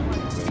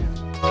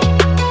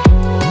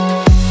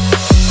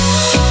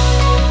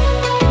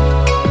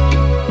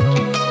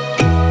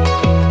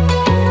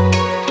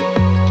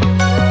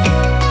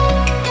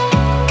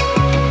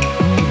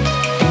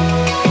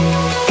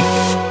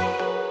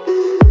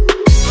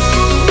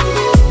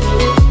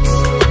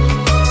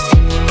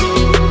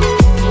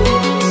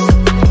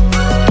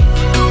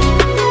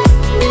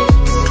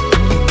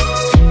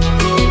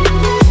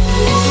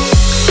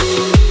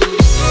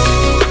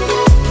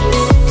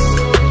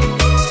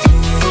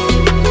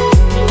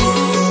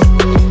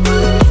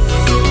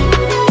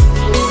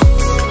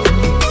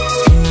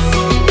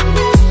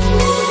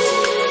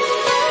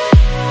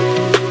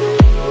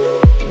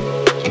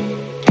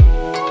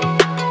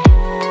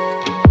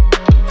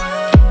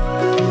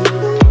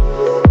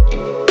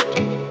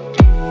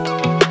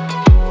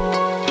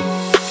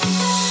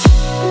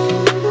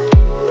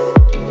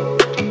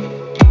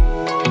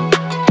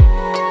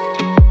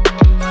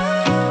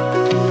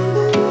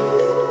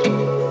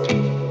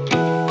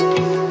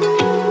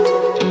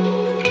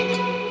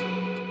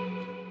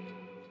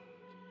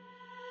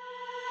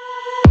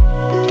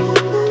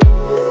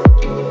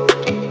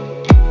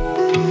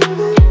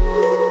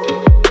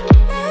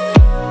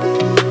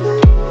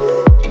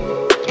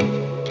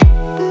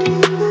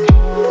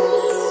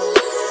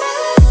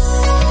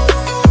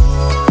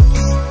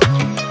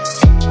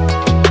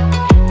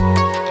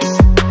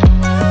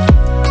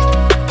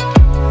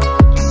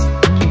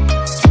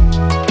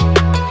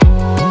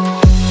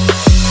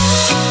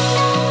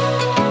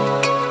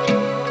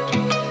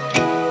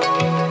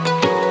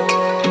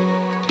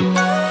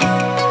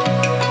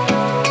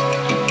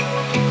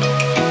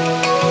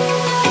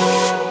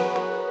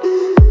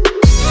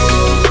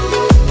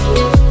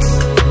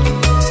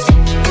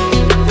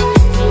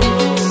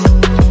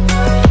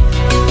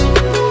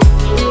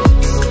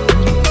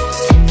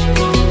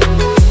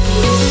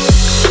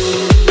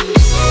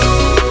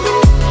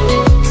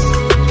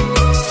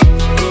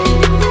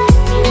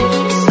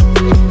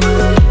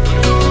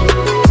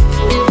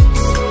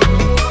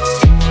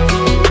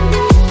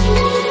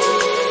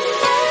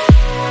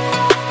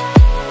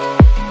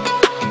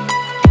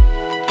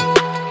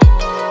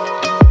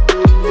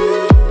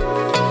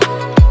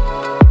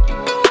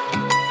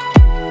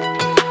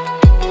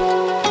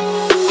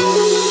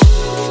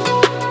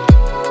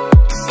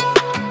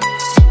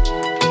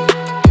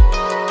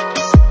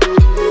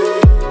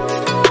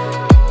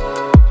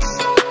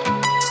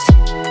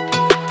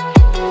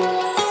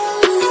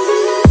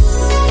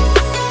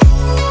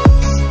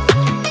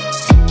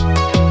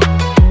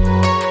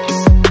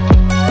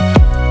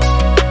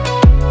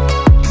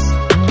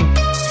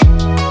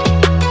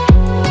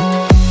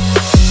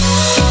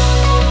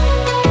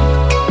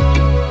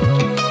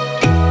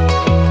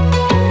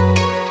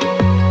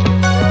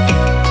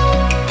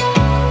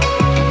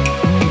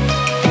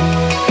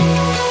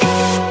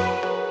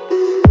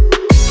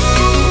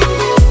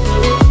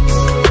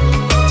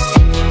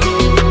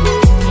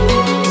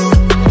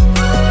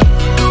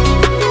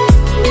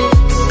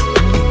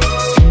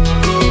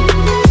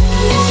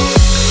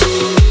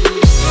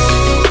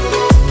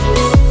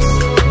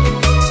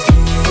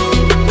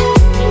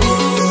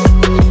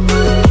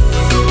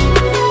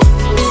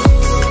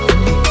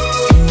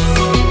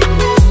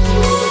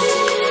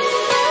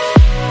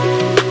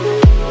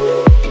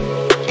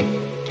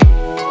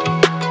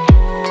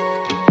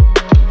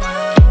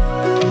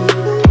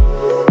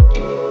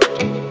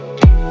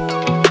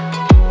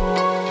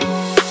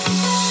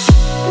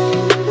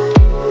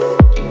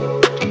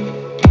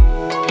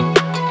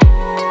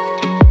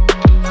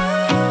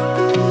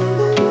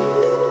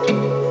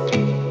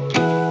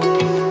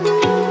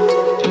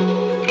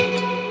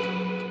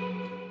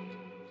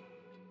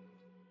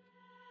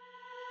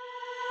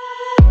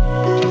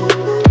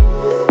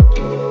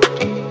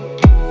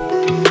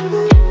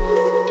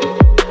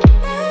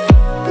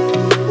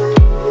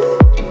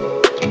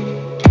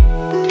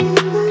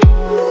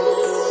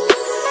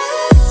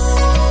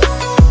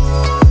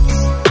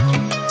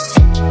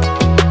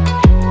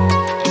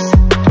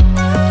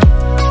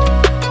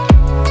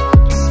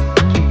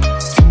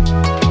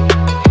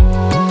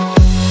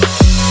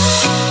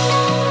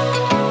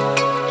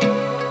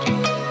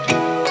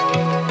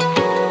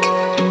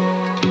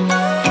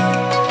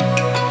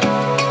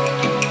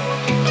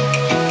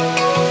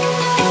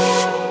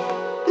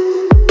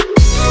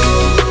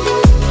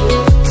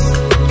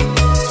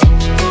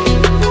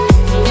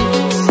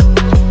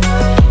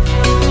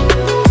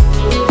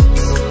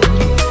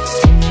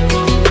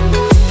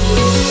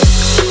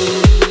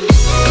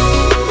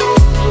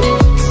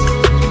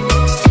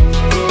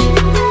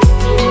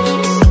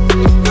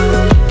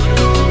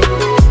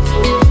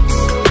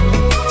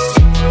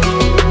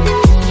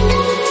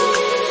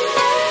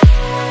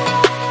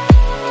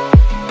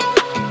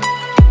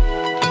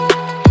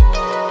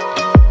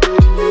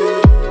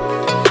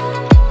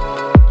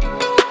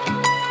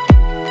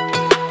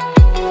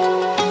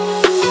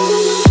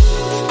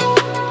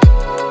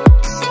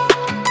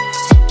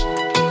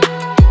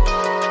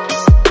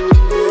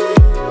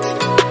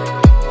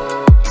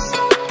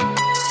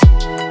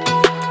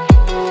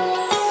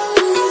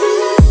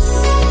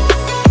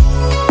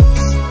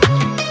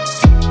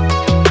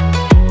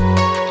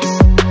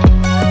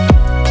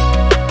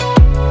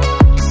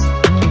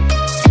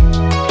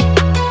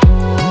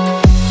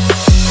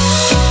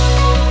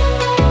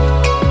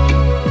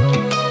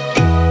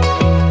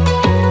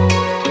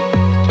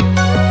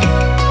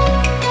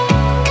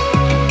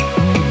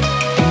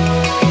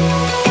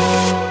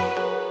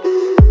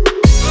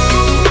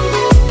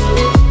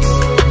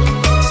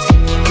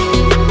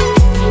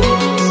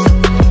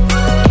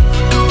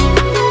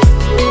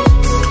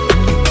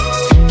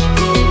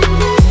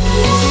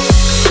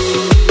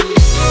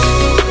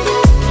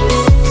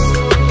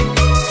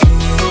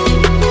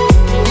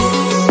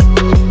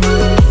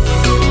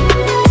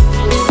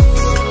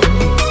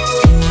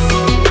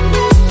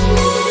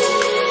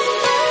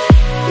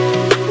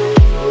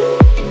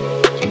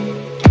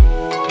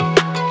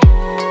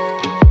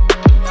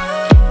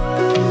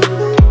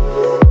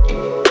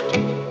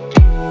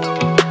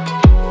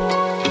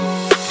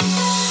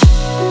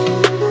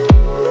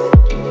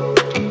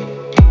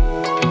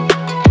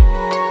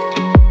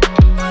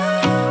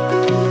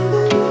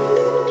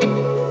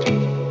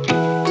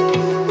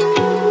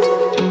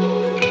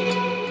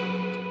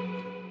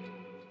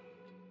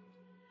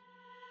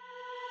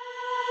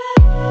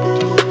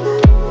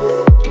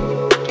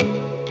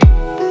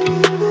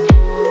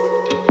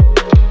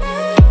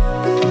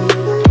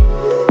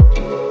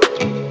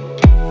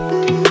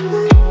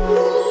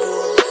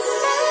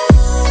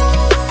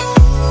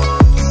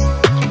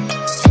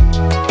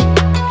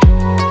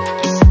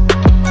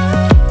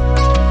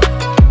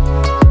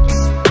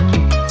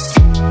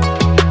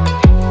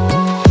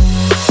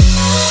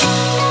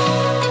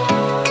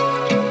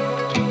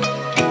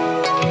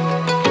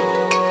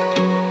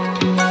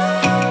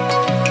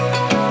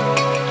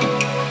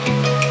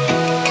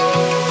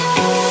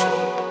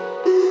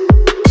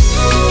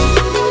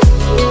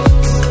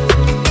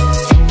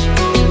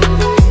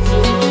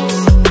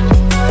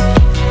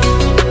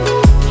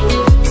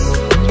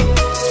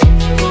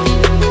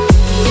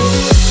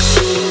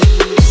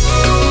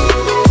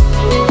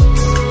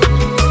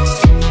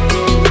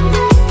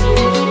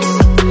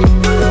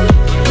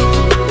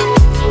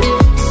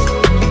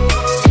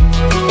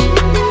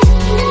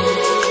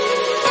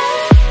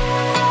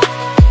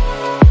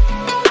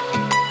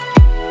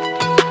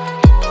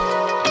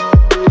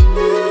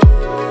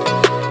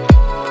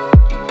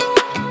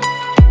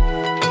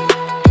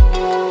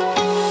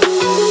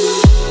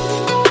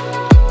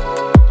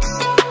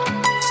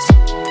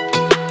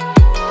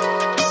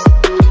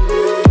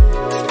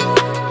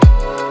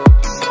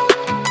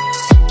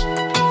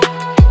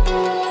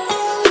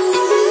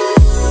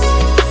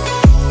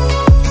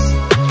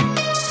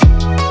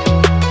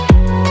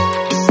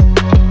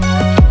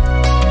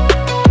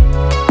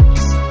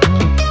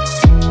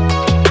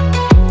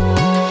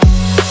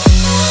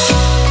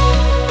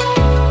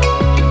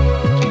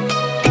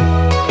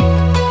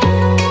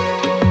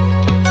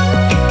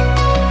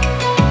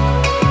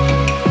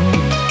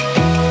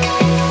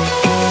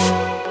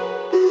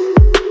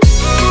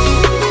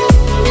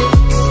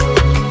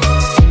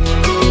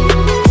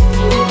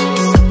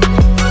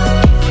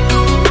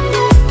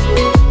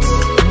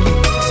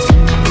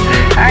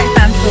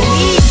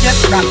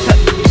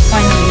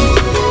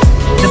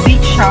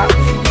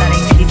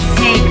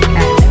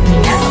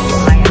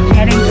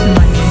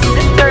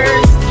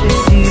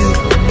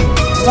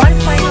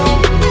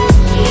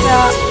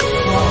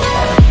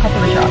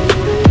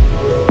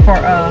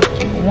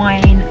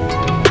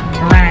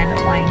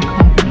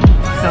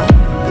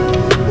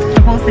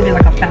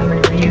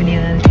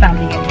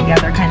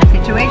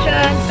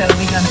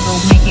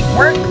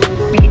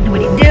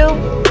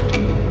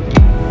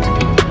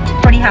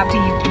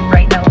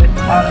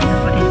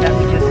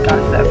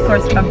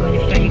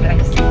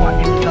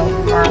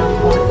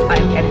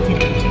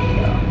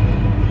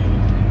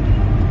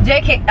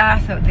 Jay kicked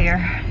ass out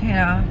there, you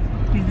know.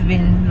 He's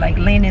been like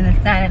laying in the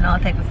sand and all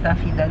type of stuff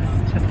he does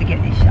just to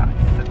get these shots.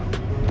 So.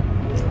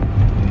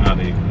 Not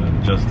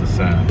even just the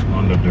sand,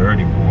 on the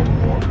dirty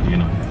boardwalk, you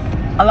know.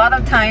 A lot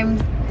of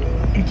times,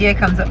 Jay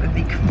comes up with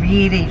the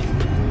creative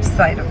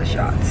side of the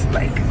shots.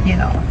 Like, you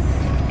know,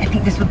 I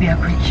think this would be a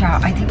great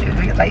shot. I think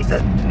like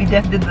we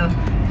just did the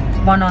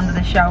one under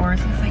the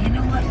showers. He's like, you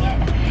know what?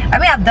 Yeah. I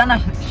mean, I've done a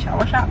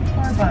shower shot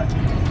before, but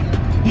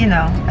you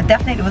know, I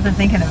definitely wasn't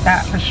thinking of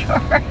that for sure.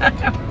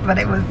 But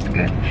it was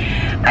good.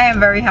 I am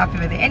very happy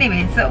with it.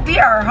 Anyway, so we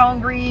are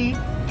hungry,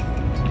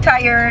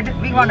 tired.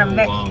 We want to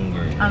make.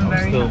 Hungry. I'm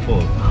very still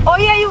full. Oh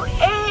yeah, you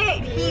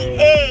ate. He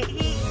ate.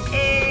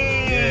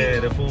 Yeah,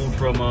 the food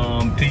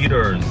from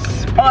Peter's.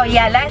 Oh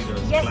yeah,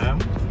 Clam.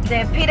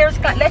 The Peter's.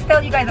 Let's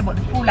tell you guys about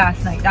the food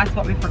last night. That's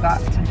what we forgot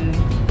to do.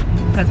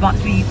 Because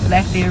once we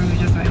left there, we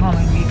just went home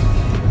and we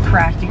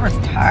crashed. We were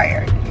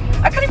tired.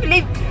 I couldn't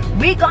believe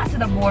we got to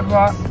the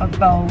boardwalk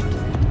about,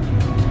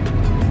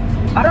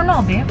 I don't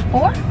know, babe,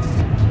 4?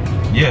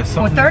 Yeah,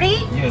 something.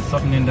 4:30? Yeah,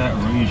 something in that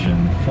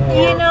region. 4.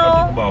 You know,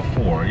 I think about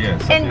 4. Yeah,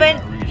 something and when,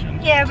 in that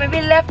region. Yeah, when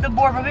we left the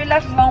boardwalk, when we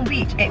left Long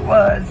Beach, it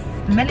was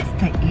minutes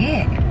to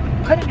 8.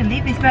 Couldn't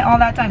believe we spent all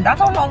that time.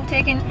 That's how long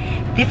taking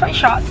different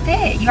shots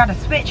take. You gotta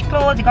switch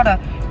clothes, you gotta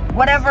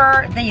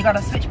whatever, then you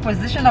gotta switch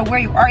position of where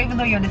you are, even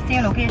though you're in the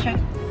same location.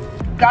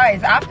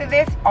 Guys, after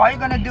this, all you're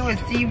gonna do is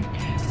see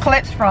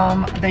clips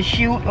from the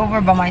shoot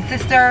over by my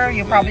sister.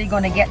 You're probably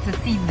gonna get to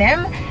see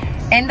them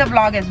in the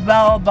vlog as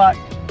well, but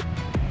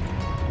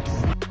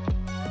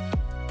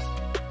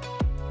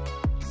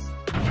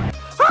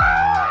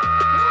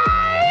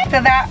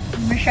after that,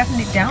 we're shutting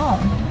it down.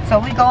 So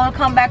we gonna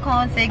come back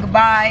home, say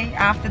goodbye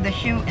after the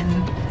shoot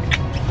and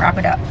wrap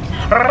it up.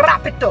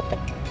 Wrap it up.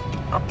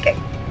 Okay.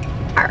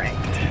 Alright.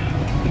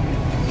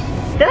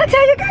 Did I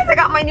tell you guys I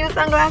got my new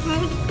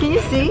sunglasses? Can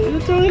you see? I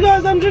tell you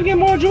guys I'm drinking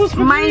more juice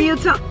for my new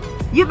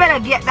You better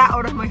get that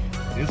out of my.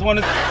 This one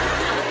is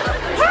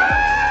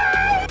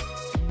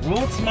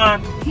Roots,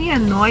 man. He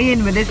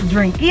annoying with this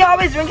drink. He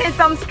always drinking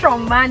some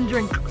strong man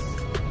drink.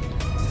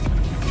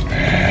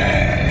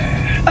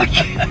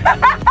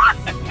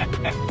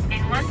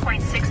 In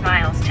 1.6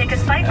 miles, take a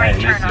slight right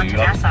turn onto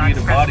Nassau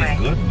Expressway.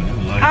 Good,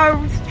 man. Like,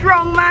 a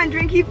strong man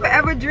drink. He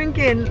forever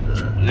drinking.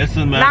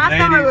 Listen, man. Last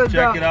time I was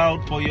check it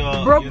out for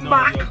your, broke you know,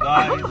 back. your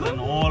guys and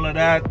all of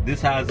that.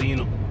 This has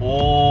in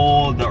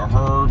all the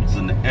herbs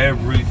and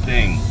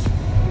everything.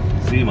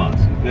 Sea moss.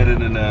 You get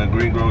it in a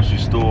green grocery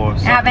store.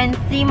 Having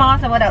sea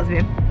moss and what else,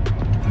 babe?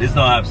 This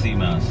don't have sea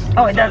moss.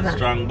 Oh, it doesn't.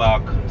 Strong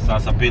back,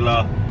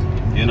 sarsaparilla,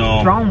 you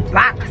know. Strong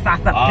back,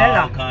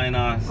 sarsaparilla. All kind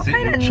of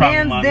sitting names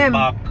strong man them?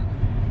 back.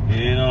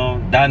 You know,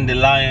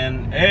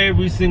 dandelion,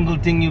 every single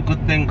thing you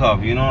could think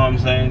of. You know what I'm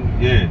saying?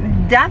 Yeah.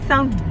 That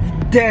sounds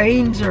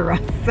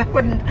dangerous. I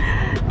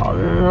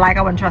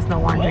wouldn't trust no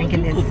one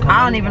drinking this.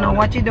 I don't even know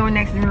what you're doing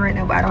next to me right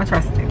now, but I don't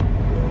trust you.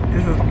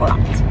 This is a lot.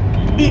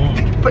 He's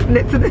putting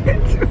it to the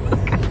head too.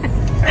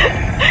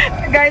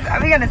 Guys,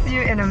 we're gonna see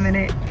you in a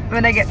minute.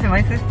 When I get to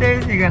my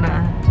sister's, we're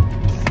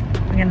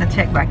gonna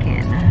check back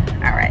in.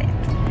 All right.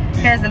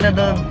 Here's a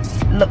little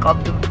look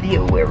of the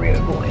view where we're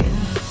going.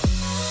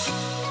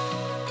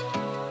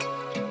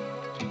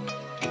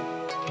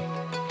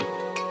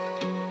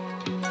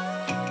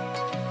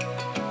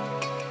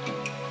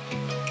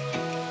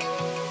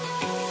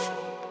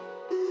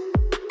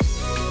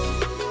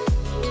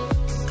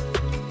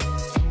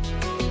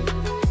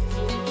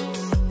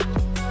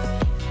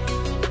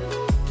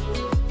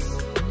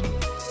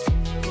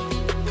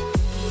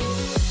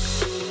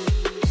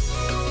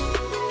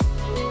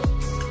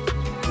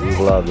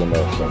 Vlogging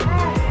or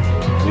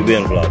something. You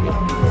been vlogging?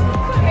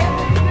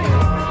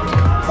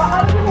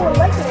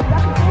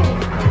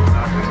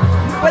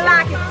 We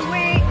like it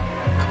sweet.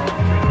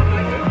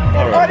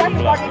 Oh, that's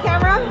the vlogging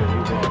camera?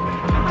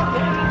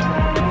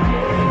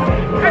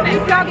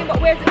 He's vlogging, but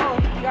where's it? Oh,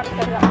 you gotta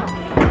set it up.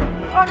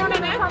 Oh, no.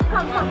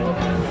 Come.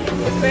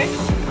 This way?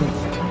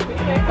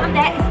 Come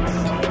next.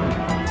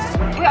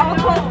 We're all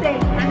close then.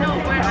 I know,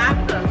 we're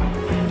after.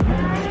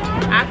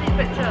 After the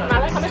picture.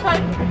 Come this way.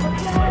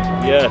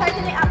 Yes.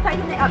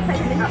 Tighten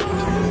it up.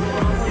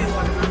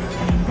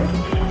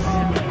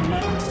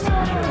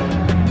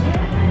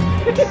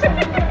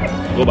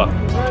 Go back.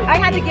 I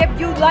had to give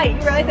you light. You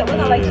realize it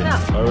wasn't light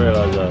enough. I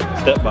realize that.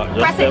 Step back. Just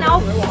Press step. it now.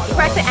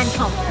 Press it and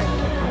come.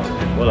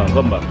 Hold on.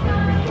 Come back.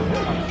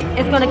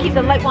 It's gonna keep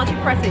the light once you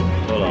press it.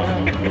 Hold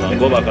on.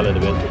 Go back a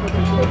little bit.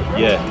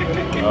 Yeah.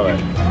 All right.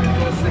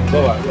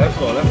 Go back. Let's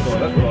go.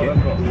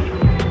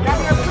 Grab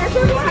your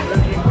pressure.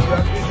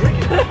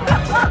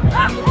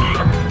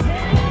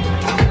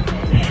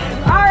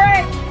 All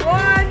right.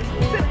 1,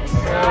 2,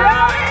 3.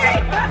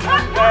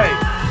 Hey,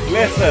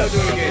 listen.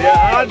 Your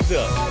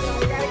answer.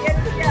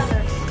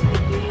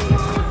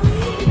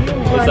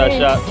 It's a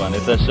shot, man.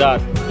 It's a shot.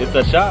 It is a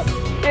shot.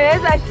 It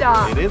is a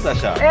shot. It is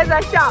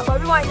a shot, but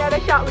we want another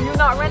shot when you're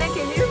not running,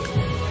 can you?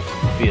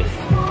 Yes.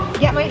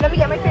 Let me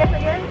get my face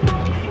again.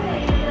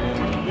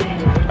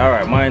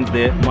 Alright, mine's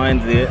there.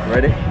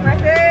 Ready?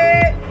 Press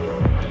it.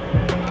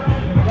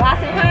 Glass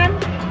in hand.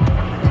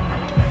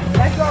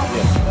 Let's go.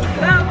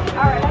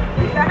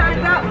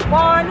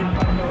 1,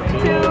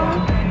 2, 3,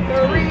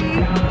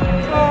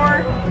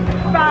 4,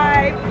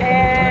 5,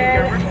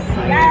 and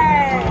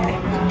yeah.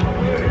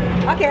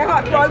 Okay,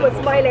 hot boy was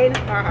smiling.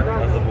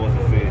 That's supposed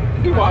to say.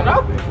 You want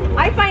up?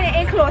 I find it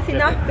ain't close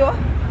enough though.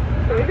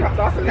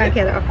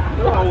 Okay, though.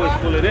 Don't always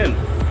pull it in.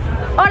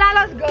 Oh, that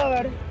looks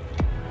good.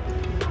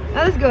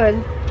 That looks good.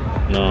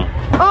 No.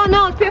 Oh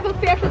no, people's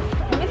face is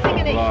missing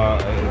in it.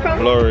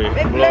 Blurry. It's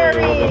Blurry.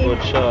 blurry. It was a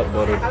good shot,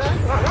 but it's...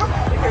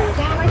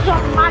 Damn, I saw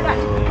mother.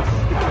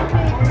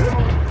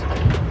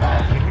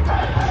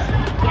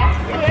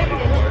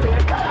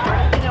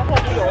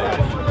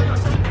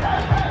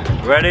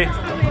 Ready?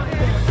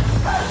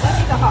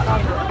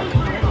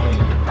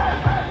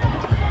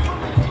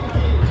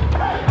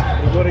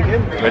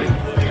 Ready?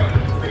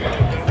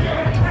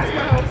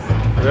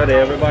 Ready,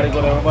 everybody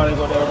good, everybody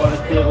good, everybody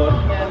stay good.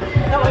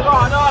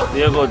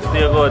 Stay good, stay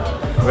good.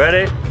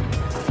 Ready?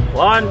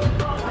 1,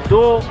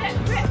 2.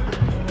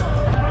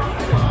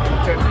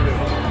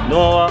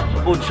 No,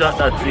 good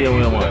shot at same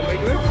way, man.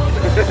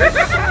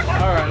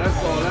 Alright, let's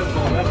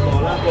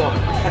go.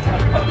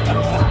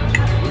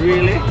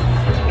 Really?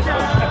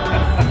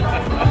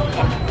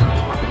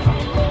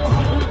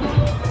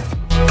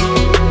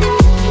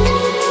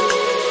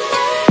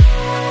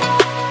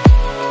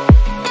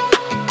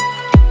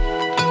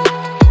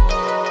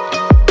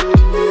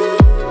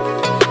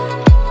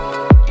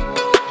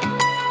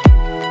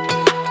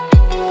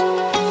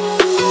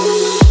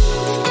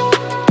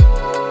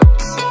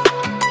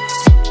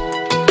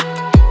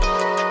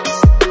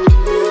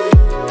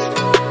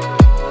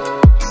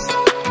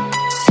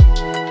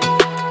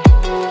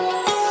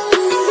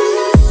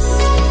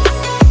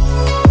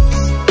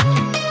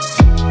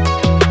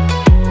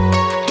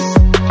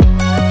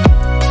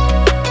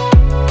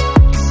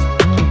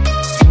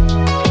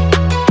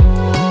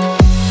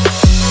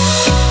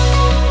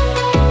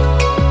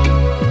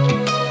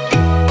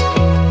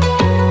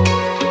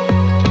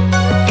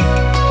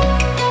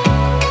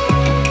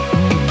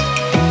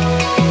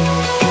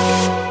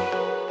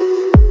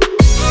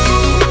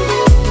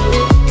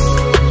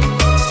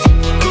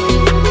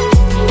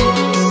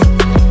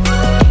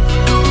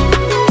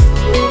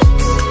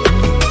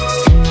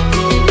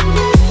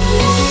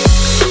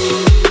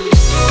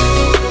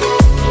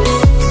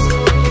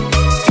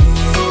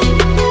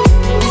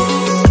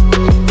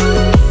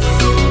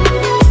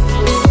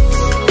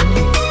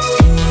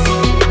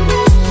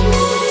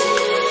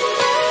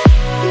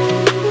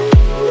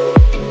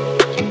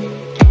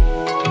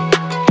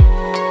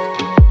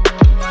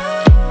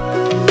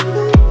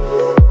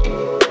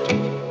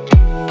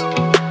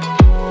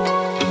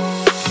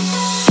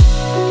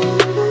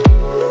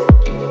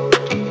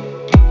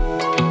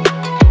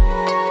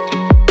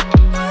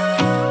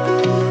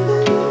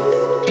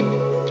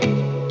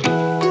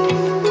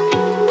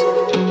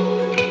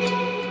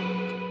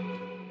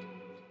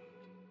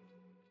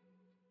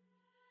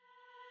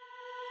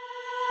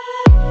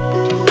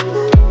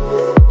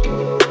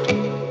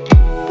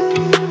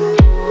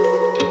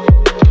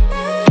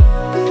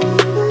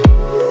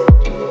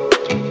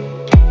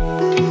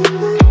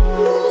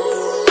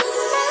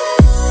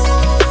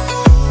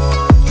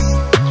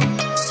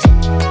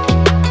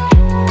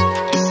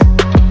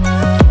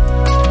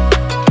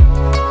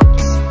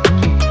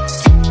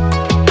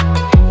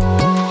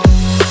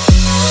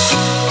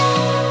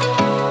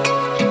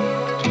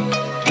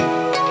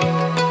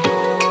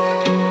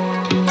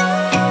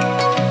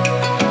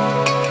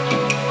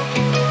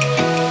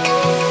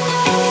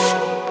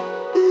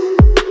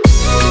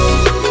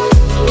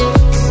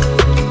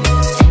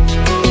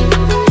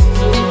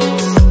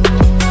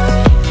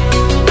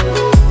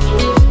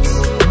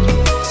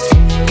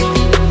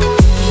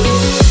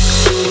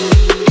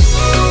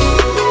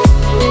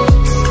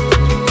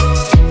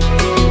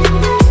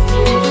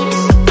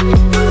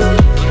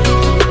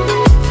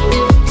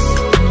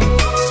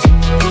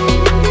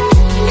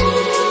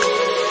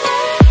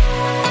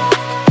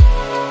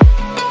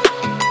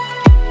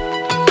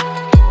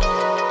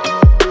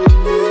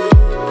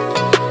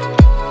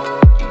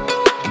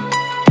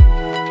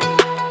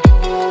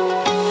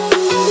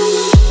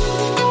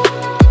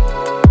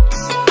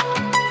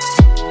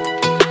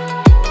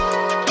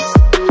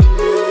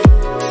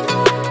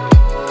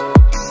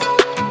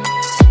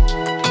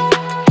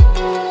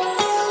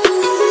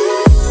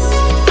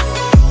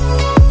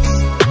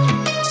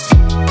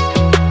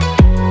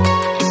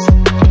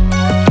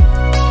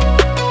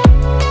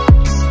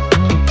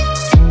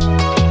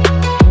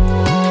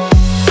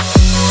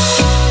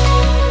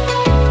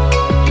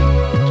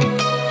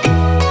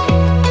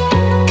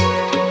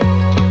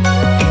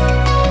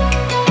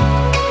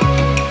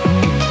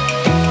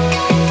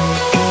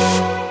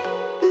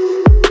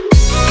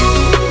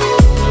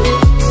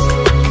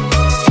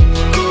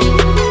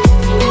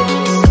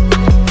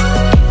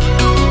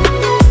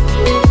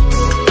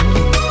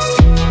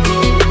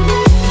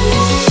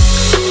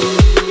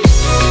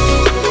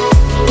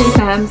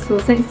 So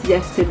since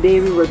yesterday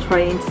we were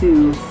trying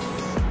to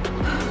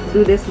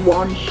do this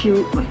one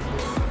shoot,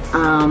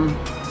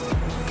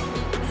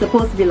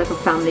 supposed to be like a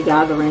family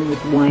gathering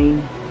with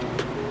wine,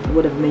 I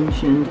would have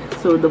mentioned.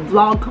 So the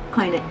vlog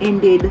kind of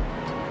ended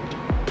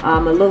a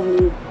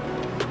little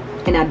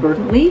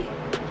inadvertently,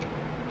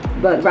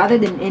 but rather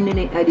than ending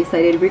it, I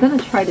decided we're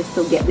gonna try to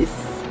still get this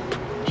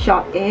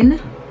shot in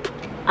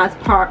as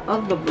part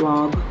of the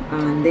vlog,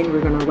 and then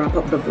we're gonna wrap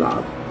up the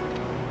vlog.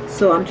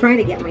 So I'm trying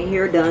to get my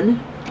hair done.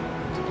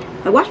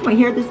 I washed my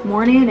hair this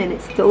morning and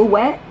it's still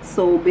wet,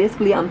 so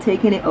basically I'm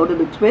taking it out of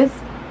the twist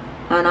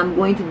and I'm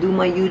going to do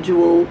my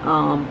usual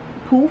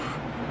poof.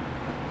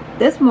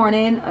 This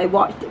morning I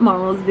watched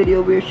Marlo's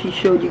video where she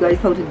showed you guys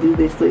how to do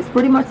this, so it's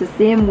pretty much the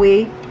same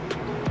way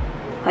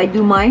I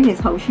do mine is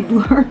how she do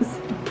hers.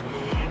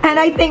 And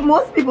I think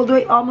most people do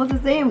it almost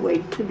the same way,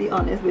 to be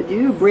honest with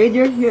you. Braid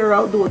your hair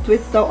out, do a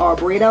twist out or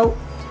braid out,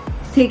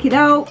 take it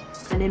out,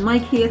 and in my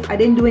case I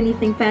didn't do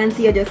anything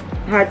fancy. I just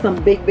had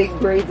some big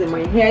braids in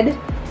my head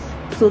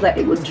so that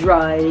it would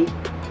dry,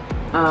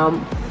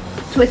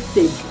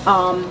 twisted,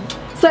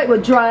 so it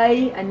would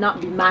dry and not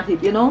be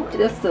matted, you know,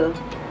 just to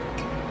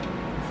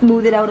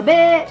smooth it out a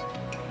bit.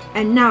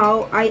 And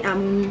now I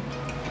am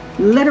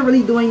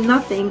literally doing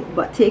nothing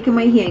but taking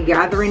my hair and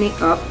gathering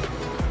it up.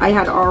 I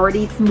had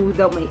already smoothed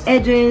out my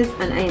edges,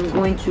 and I am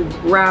going to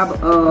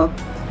grab a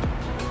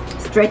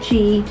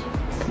stretchy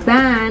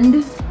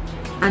band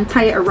and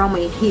tie it around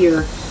my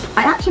hair.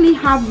 I actually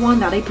have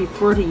one that I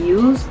prefer to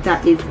use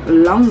that is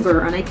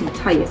longer and I can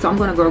tie it, so I'm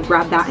gonna go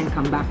grab that and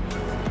come back.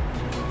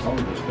 I'll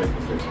just take a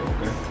picture,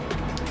 okay?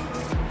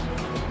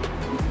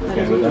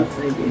 Okay with that?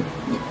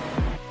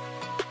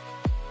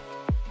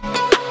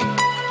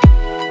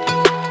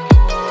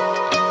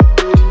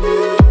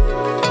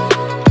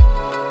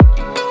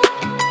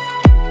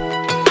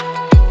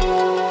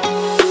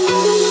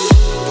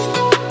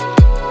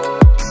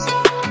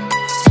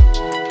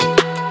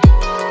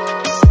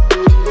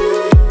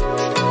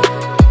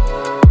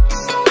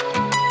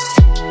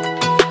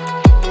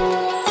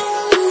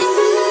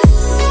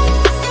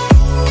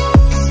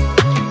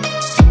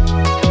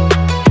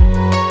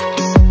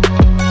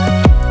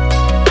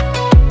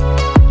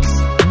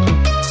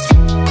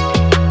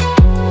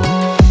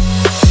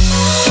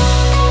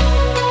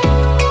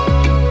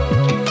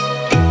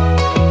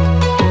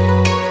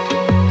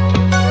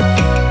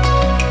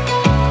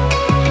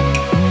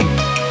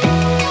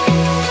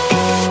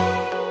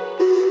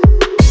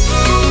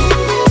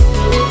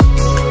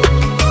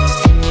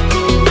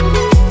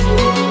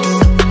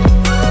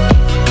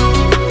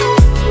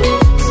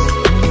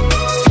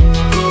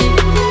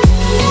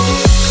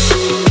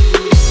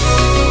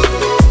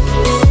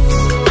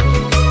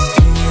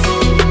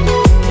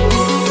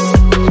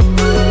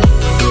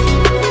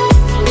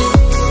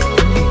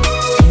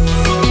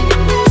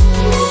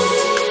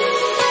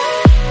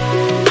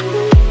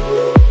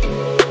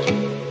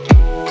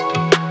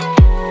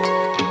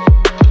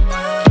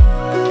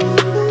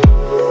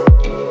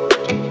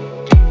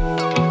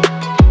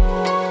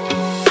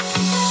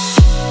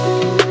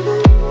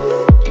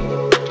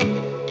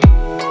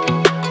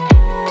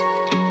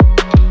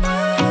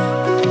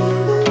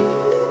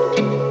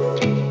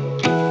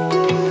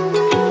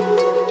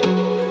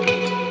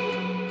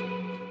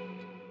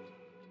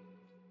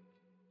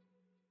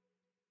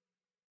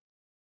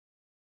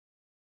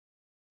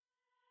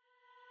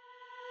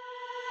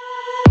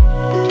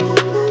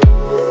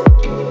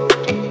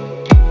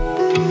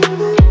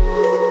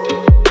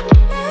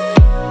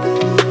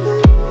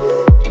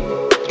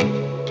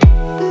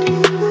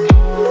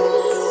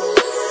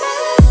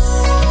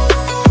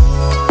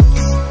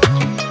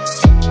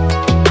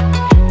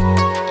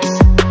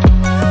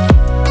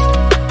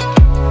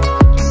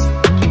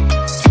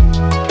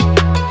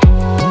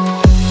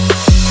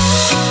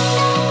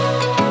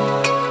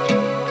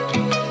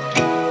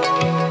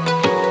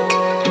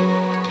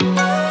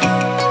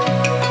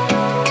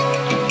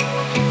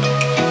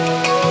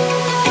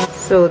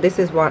 So this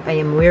is what I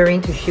am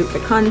wearing to shoot the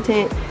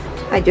content.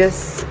 I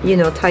just, you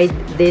know, tied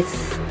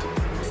this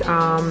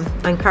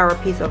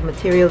Ankara piece of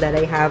material that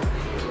I have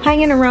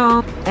hanging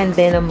around, and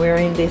then I'm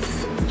wearing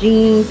this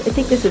jeans. I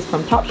think this is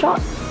from Topshop.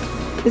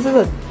 This is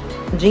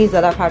a jeans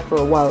that I've had for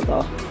a while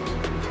though.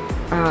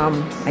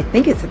 I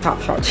think it's a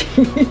Topshop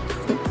jeans.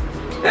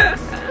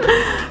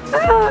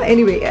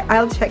 Anyway,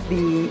 I'll check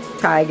the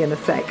tag in a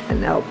sec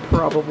and I'll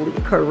probably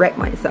correct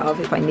myself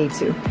if I need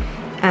to.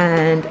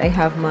 And I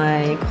have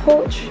my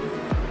Coach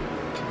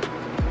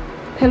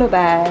pillow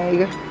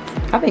bag.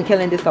 I've been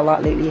killing this a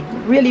lot lately,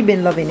 really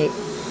been loving it.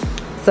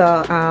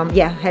 So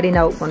yeah, heading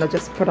out, gonna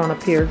just put on a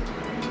pair of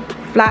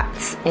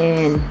flats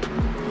and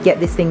get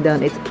this thing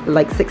done. It's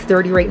like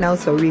 6:30 right now,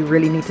 so we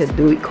really need to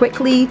do it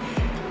quickly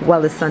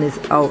while the sun is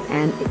out.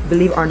 And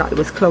believe it or not, it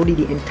was cloudy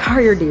the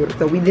entire day,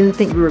 so we didn't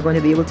think we were going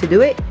to be able to do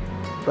it,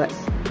 but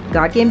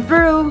God came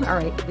through. All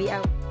right, we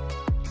out.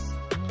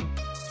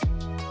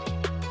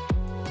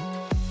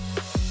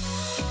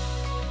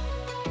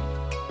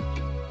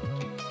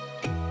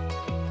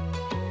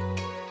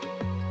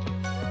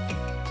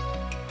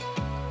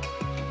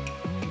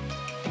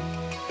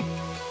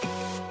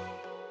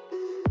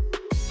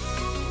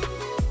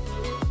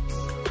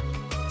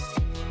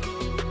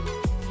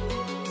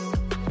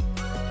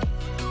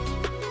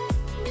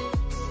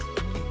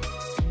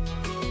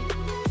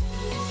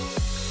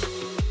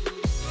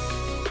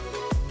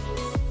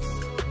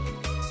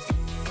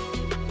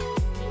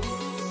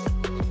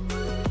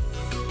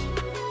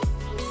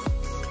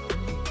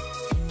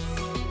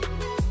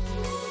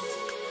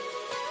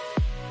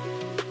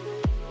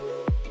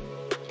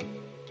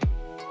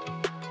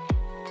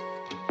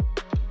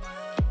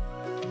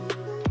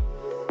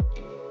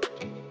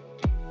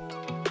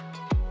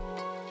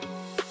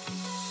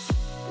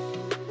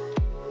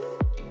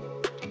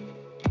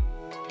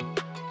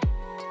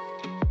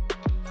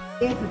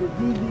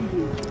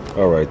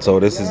 Alright, so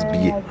this is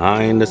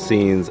behind the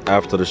scenes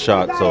after the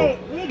shot. So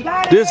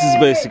this is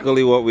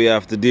basically what we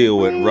have to deal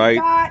with, right?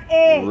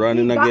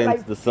 Running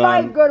against the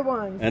sun.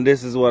 And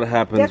this is what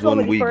happens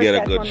when we get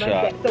a good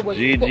shot.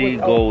 Gigi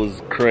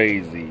goes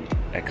crazy.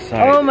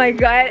 Excited. Oh my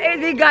god,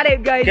 we got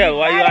it, guys. Kel,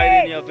 why you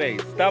hiding your face?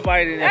 Stop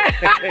hiding your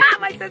face.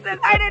 My sister's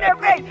hiding her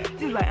face.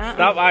 She's like,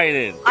 Stop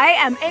hiding. I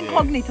am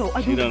incognito.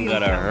 She done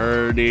got her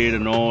herd in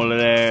and all of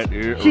that.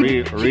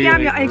 She can't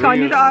be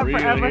incognito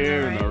forever.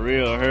 Hair and a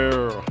real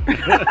hair.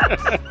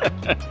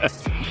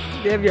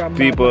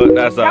 People,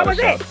 that's how the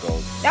shot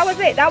goes. That was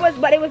it.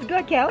 But it was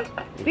good, Kel.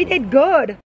 We did good.